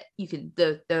 is that you can,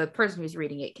 the person who's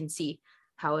reading it can see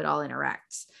how it all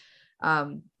interacts.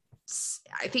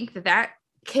 I think that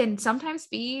can sometimes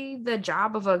be the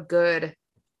job of a good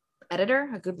editor,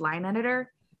 a good line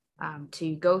editor,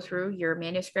 to go through your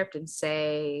manuscript and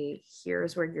say,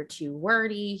 here's where you're too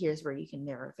wordy, here's where you can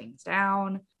narrow things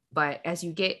down. But as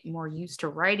you get more used to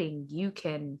writing, you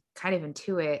can kind of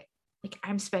intuit, like,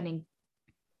 I'm spending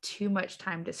too much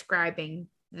time describing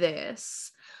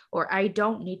this, or I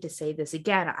don't need to say this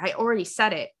again. I already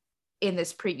said it in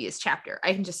this previous chapter.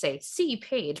 I can just say, see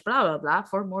page, blah, blah, blah,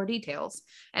 for more details.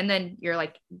 And then you're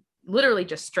like literally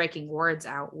just striking words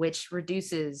out, which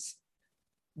reduces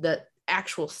the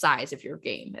actual size of your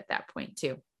game at that point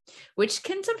too, which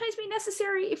can sometimes be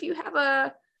necessary if you have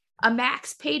a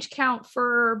max page count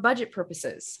for budget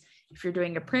purposes. If you're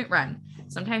doing a print run,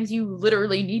 sometimes you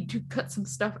literally need to cut some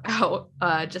stuff out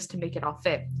just to make it all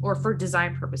fit, or for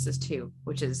design purposes too,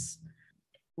 which is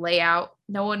layout.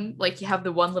 No one, like, you have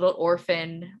the one little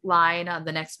orphan line on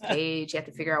the next page. You have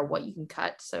to figure out what you can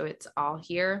cut so it's all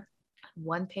here.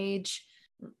 One page,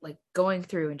 like going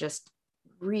through and just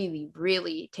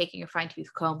really taking a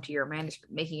fine-tooth comb to your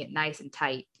manuscript, making it nice and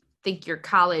tight. Think your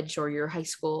college or your high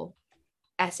school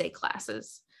essay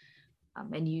classes.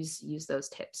 And use those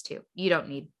tips too. You don't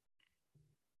need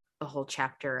a whole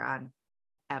chapter on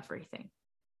everything.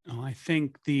 Oh, I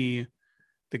think the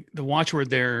watchword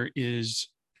there is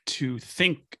to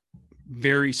think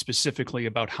very specifically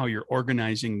about how you're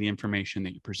organizing the information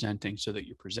that you're presenting, so that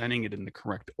you're presenting it in the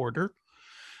correct order.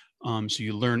 So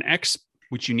you learn X,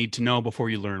 which you need to know before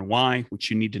you learn Y, which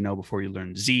you need to know before you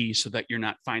learn Z, so that you're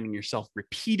not finding yourself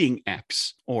repeating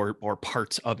X or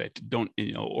parts of it.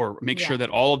 Or make sure that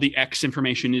all of the X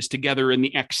information is together in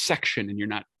the X section, and you're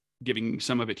not giving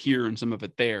some of it here and some of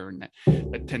it there. And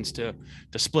that tends to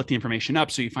split the information up.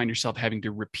 So you find yourself having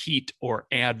to repeat or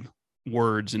add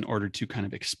words in order to kind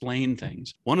of explain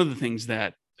things. One of the things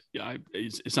that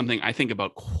is something I think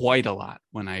about quite a lot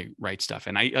when I write stuff,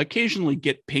 and I occasionally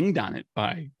get pinged on it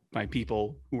by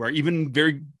people who are even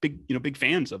very big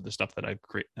fans of the stuff that I've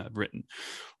written,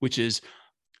 which is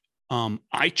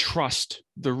I trust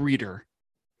the reader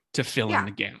to fill in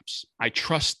the gaps. I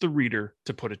trust the reader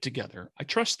to put it together. I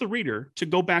trust the reader to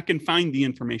go back and find the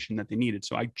information that they needed.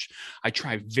 So I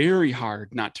try very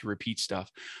hard not to repeat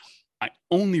stuff. I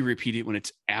only repeat it when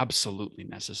it's absolutely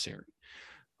necessary.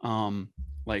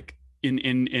 Like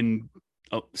in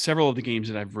several of the games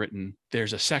that I've written,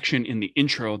 there's a section in the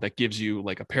intro that gives you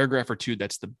like a paragraph or two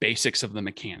that's the basics of the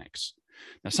mechanics.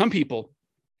 Now, some people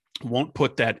won't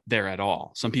put that there at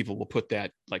all. Some people will put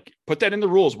that in the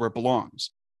rules where it belongs.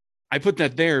 I put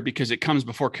that there because it comes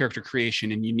before character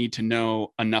creation, and you need to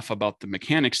know enough about the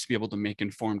mechanics to be able to make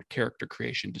informed character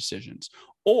creation decisions.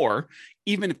 Or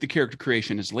even if the character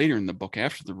creation is later in the book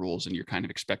after the rules, and you're kind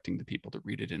of expecting the people to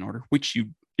read it in order, which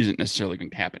isn't necessarily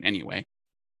going to happen anyway.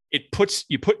 I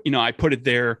put it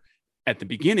there at the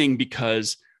beginning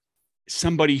because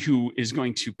somebody who is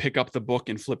going to pick up the book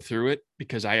and flip through it,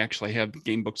 because I actually have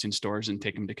game books in stores and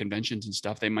take them to conventions and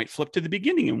stuff, they might flip to the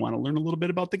beginning and want to learn a little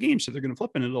bit about the game. So they're going to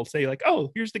flip and it'll say like, oh,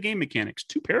 here's the game mechanics,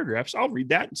 2 paragraphs. I'll read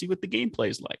that and see what the gameplay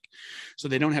is like. So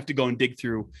they don't have to go and dig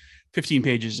through 15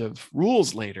 pages of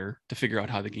rules later to figure out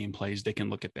how the game plays. They can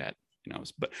look at that,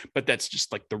 but that's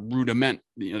just like the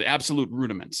the absolute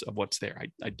rudiments of what's there.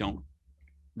 I don't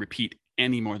repeat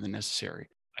any more than necessary.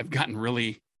 I've gotten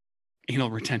really anal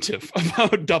retentive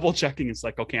about double checking. It's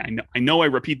like, okay, I know I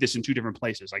repeat this in 2 different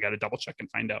places. I got to double check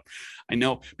and find out. I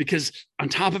know, because on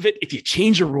top of it, if you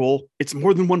change a rule, it's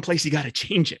more than one place you got to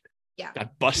change it. Yeah.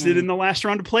 Got busted in the last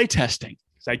round of play testing.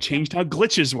 I changed how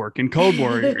glitches work in Code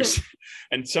Warriors.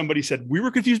 And somebody said, we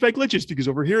were confused by glitches because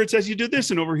over here it says you do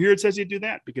this and over here it says you do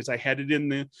that, because I had it in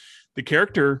the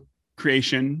character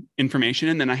creation information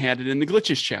and then I had it in the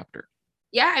glitches chapter.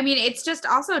 Yeah, I mean, it's just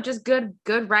also just good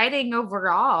writing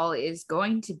overall is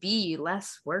going to be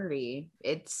less wordy.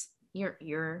 It's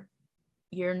you're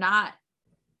not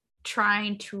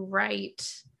trying to write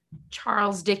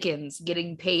Charles Dickens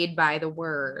getting paid by the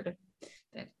word.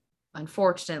 That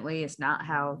unfortunately is not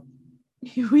how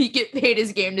we get paid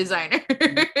as game designers.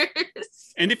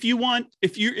 And if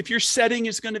your setting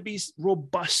is going to be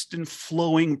robust and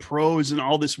flowing prose and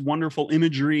all this wonderful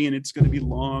imagery, and it's going to be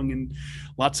long and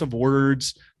lots of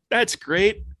words, that's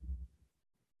great.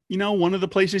 One of the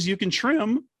places you can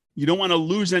trim, you don't want to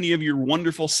lose any of your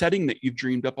wonderful setting that you've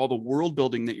dreamed up, all the world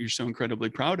building that you're so incredibly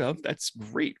proud of. That's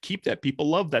great. Keep that. People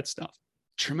love that stuff.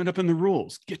 Trim it up in the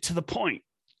rules. Get to the point.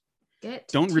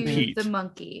 Don't repeat. The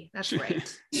monkey. That's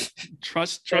right.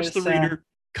 Trust the reader.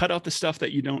 Cut out the stuff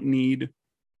that you don't need,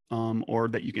 or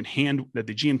that you can that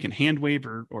the GM can hand wave,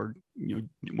 or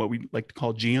what we like to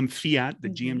call GM fiat. The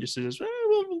GM just says,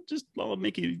 you'll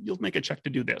make a check to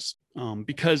do this.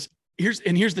 Because here's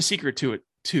the secret to it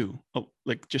too.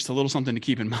 Like just a little something to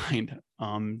keep in mind,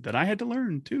 that I had to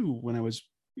learn too when I was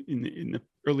in the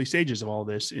early stages of all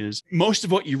this, is most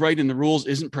of what you write in the rules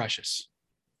isn't precious.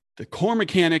 The core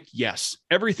mechanic, yes.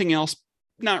 Everything else,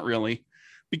 not really,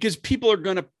 because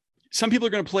some people are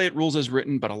going to play it rules as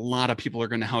written, but a lot of people are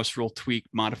going to house rule tweak,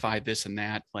 modify this and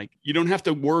that. Like, you don't have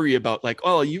to worry about like,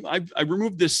 I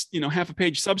removed this, half a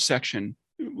page subsection.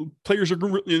 The players are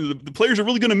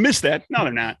really going to miss that. No,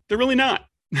 they're not. They're really not.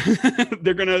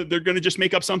 they're gonna just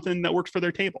make up something that works for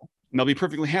their table, and they'll be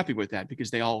perfectly happy with that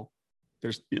because they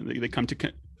come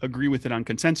to agree with it on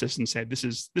consensus and say this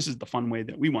is the fun way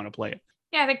that we want to play it.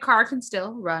 Yeah, the car can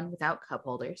still run without cup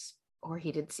holders or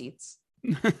heated seats.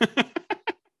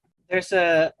 There's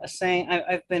a saying.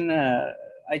 I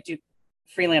do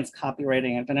freelance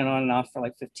copywriting. I've been on and off for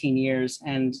like 15 years,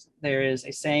 and there is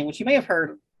a saying which you may have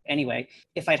heard anyway.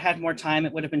 If I'd had more time,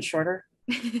 it would have been shorter.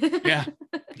 Yeah.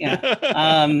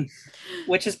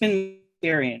 Which has been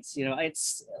experience.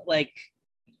 It's like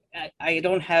I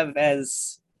don't have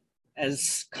as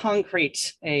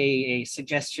concrete a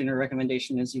suggestion or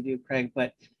recommendation as you do, Craig,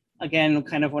 but again,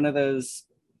 kind of one of those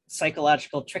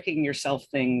psychological tricking yourself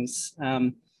things.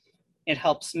 It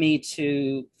helps me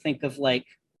to think of like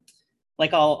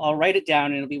I'll write it down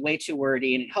and it'll be way too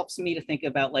wordy, and it helps me to think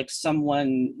about like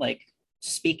someone like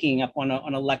speaking up on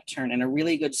a lectern, and a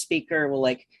really good speaker will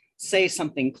like say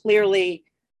something clearly,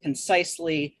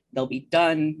 concisely, they'll be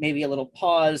done, maybe a little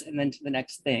pause, and then to the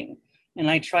next thing. And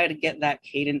I try to get that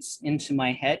cadence into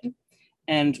my head.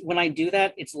 And when I do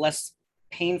that, it's less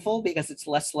painful because it's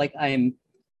less like I'm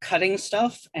cutting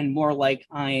stuff and more like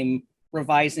I'm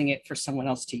revising it for someone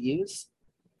else to use.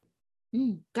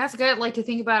 That's good. Like to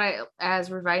think about it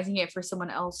as revising it for someone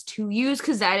else to use,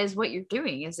 because that is what you're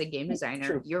doing as a game designer.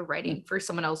 True. You're writing for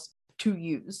someone else to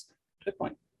use. Good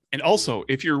point. And also,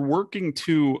 if you're working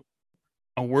to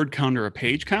a word count or a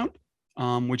page count,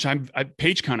 which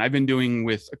page count I've been doing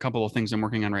with a couple of things I'm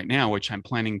working on right now, which I'm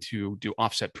planning to do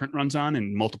offset print runs on,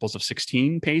 and multiples of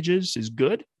 16 pages is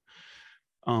good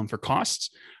for costs.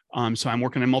 So I'm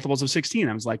working on multiples of 16.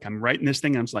 I'm writing this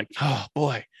thing, and I was like, oh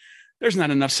boy, there's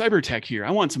not enough cyber tech here.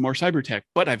 I want some more cyber tech,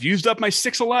 but I've used up my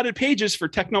 6 allotted pages for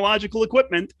technological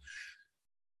equipment.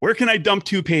 Where can I dump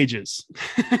 2 pages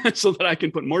so that I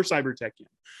can put more cyber tech in?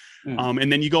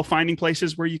 And then you go finding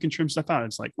places where you can trim stuff out.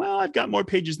 It's like, well, I've got more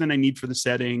pages than I need for the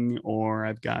setting, or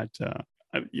I've got,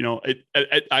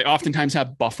 I oftentimes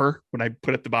have buffer when I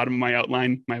put at the bottom of my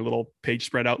outline, my little page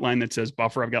spread outline that says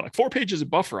buffer. I've got like 4 pages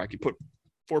of buffer. I could put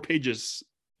 4 pages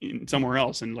in somewhere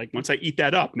else. And like, once I eat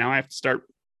that up, now I have to start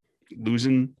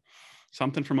losing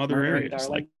something from other areas.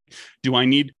 Like, I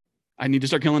need to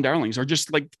start killing darlings, or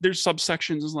just like there's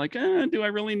subsections is like, do I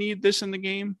really need this in the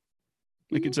game?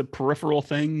 Like it's a peripheral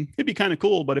thing. It'd be kind of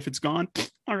cool, but if it's gone,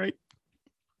 all right,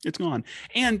 it's gone.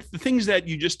 And the things that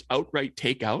you just outright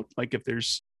take out, like if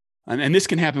there's, and this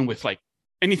can happen with like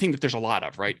anything that there's a lot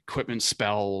of, right? Equipment,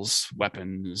 spells,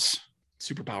 weapons,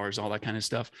 superpowers, all that kind of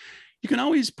stuff. You can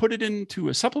always put it into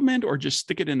a supplement or just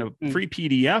stick it in a free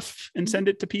PDF and send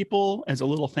it to people as a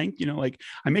little thing. Like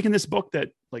I'm making this book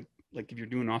that like if you're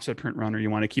doing an offset print run or you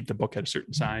want to keep the book at a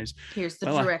certain size. Here's the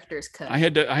director's cut. I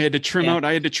had to trim out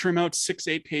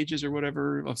 6-8 pages or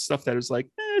whatever of stuff that was like,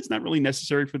 it's not really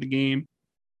necessary for the game.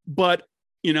 But,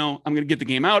 I'm going to get the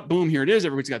game out. Boom, here it is.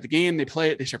 Everybody's got the game. They play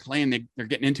it. They start playing. They're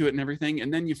getting into it and everything.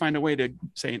 And then you find a way to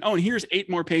say, oh, and here's 8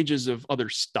 more pages of other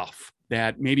stuff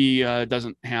that maybe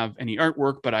doesn't have any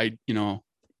artwork, but I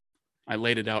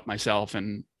laid it out myself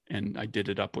and I did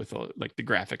it up with like the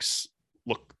graphics.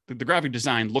 Look, the graphic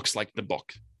design looks like the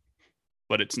book,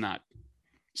 but it's not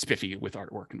spiffy with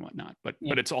artwork and whatnot, but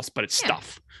Yeah. it's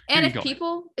stuff. And Here you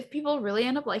go. if people really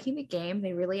end up liking the game,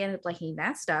 they really end up liking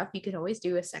that stuff, you can always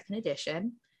do a second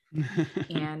edition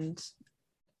and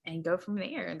go from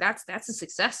there. And that's a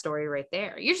success story right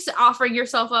there. You're just offering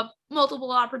yourself up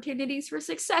multiple opportunities for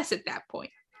success at that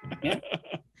point. Yeah.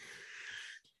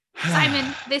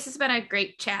 Simon, this has been a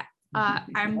great chat.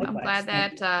 I'm Likewise.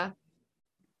 glad that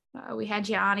we had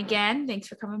you on again. Thanks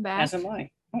for coming back. As am I.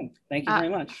 Oh, thank you very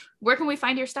much. Where can we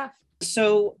find your stuff?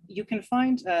 So you can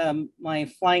find my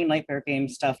Flying Nightmare game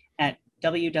stuff at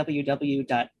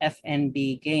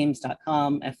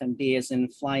www.fnbgames.com. FNB is in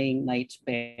Flying Night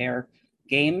Bear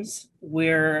Games,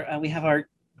 where we have our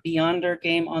Beyonder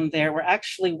game on there. We're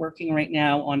actually working right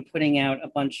now on putting out a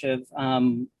bunch of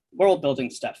world building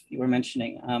stuff you were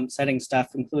mentioning, setting stuff,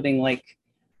 including like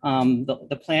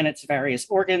the planet's various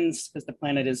organs, because the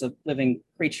planet is a living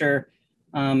creature.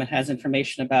 It has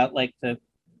information about like the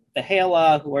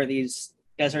Hala, who are these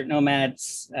desert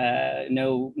nomads,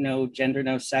 no gender,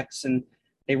 no sex, and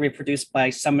they reproduce by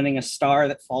summoning a star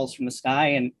that falls from the sky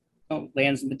and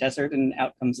lands in the desert, and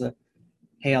out comes a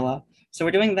Hala. So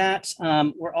we're doing that.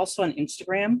 We're also on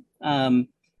Instagram.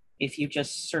 If you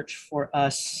just search for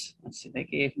us, let's see, they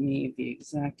gave me the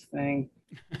exact thing.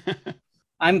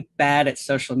 I'm bad at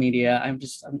social media. I'm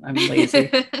lazy.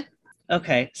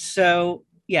 Okay, so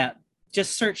yeah,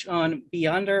 just search on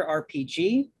Beyonder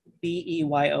RPG,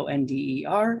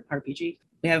 BEYONDER RPG.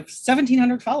 We have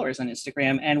 1,700 followers on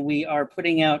Instagram, and we are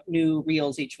putting out new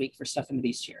reels each week for Stuff in the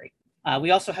Bestiary. We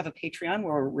also have a Patreon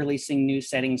where we're releasing new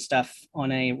setting stuff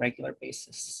on a regular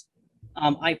basis.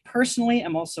 I personally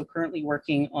am also currently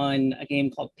working on a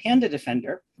game called Panda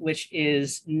Defender, which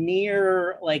is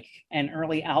near like an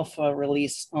early alpha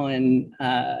release on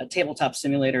Tabletop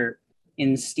Simulator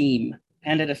in Steam.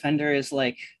 Panda Defender is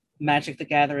like Magic the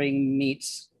Gathering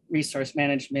meets resource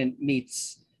management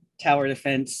meets tower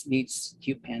defense meets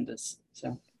cute pandas.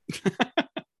 So,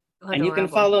 and you can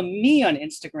follow me on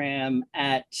Instagram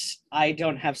at I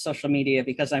don't have social media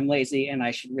because I'm lazy and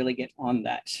I should really get on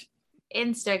that.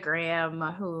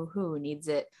 Instagram, who needs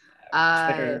it?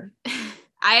 Twitter.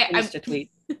 I'm to tweet.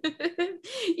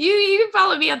 You can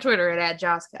follow me on Twitter at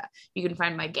 @Joska. You can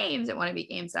find my games at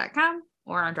wannabegames.com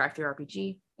or on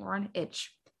DriveThruRPG or on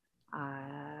itch.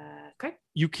 Okay.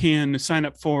 You can sign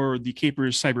up for the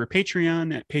Capers Cyber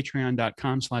Patreon at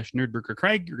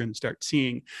patreon.com/nerdburgercraig. You're going to start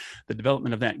seeing the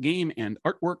development of that game and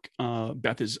artwork.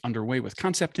 Beth is underway with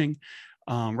concepting.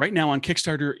 Right now on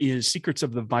Kickstarter is Secrets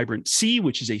of the Vibrant Sea,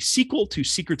 which is a sequel to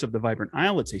Secrets of the Vibrant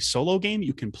Isle. It's a solo game.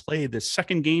 You can play the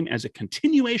second game as a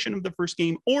continuation of the first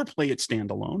game or play it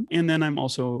standalone. And then I'm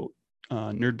also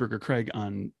Nerdburger Craig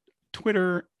on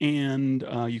Twitter, and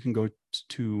you can go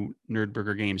to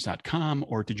nerdburgergames.com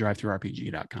or to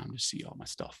drivethrurpg.com to see all my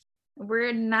stuff.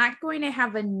 We're not going to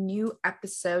have a new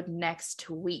episode next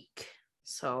week.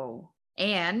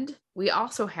 And we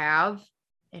also have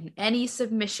an any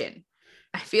submission.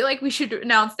 I feel like we should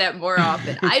announce that more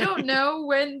often. I don't know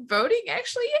when voting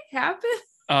actually happens.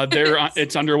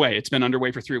 It's underway. It's been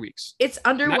underway for 3 weeks. It's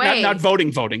underway. Not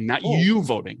voting, not you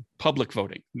voting, public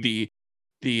voting. The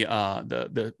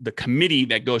committee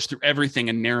that goes through everything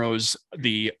and narrows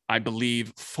the, I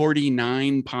believe,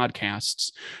 49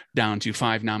 podcasts down to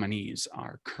 5 nominees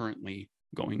are currently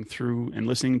going through and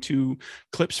listening to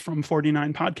clips from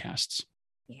 49 podcasts.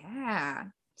 Yeah.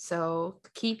 So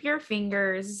keep your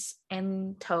fingers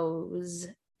and toes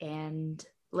and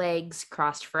legs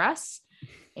crossed for us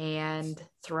and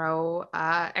throw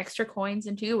extra coins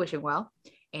into the wishing well.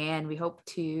 And we hope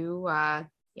to,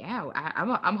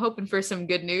 I'm hoping for some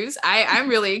good news. I'm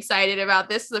really excited about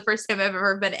this. This is the first time I've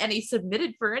ever been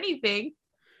submitted for anything.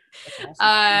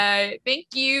 Awesome. Thank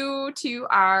you to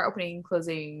our opening and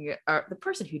closing, the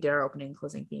person who did our opening and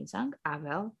closing theme song,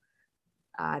 Avel.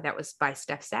 That was by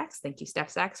Steph Sachs. Thank you,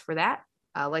 Steph Sachs, for that.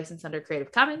 Licensed under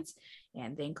Creative Commons.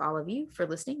 And thank all of you for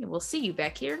listening. And we'll see you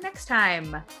back here next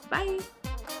time. Bye.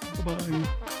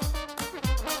 Bye-bye.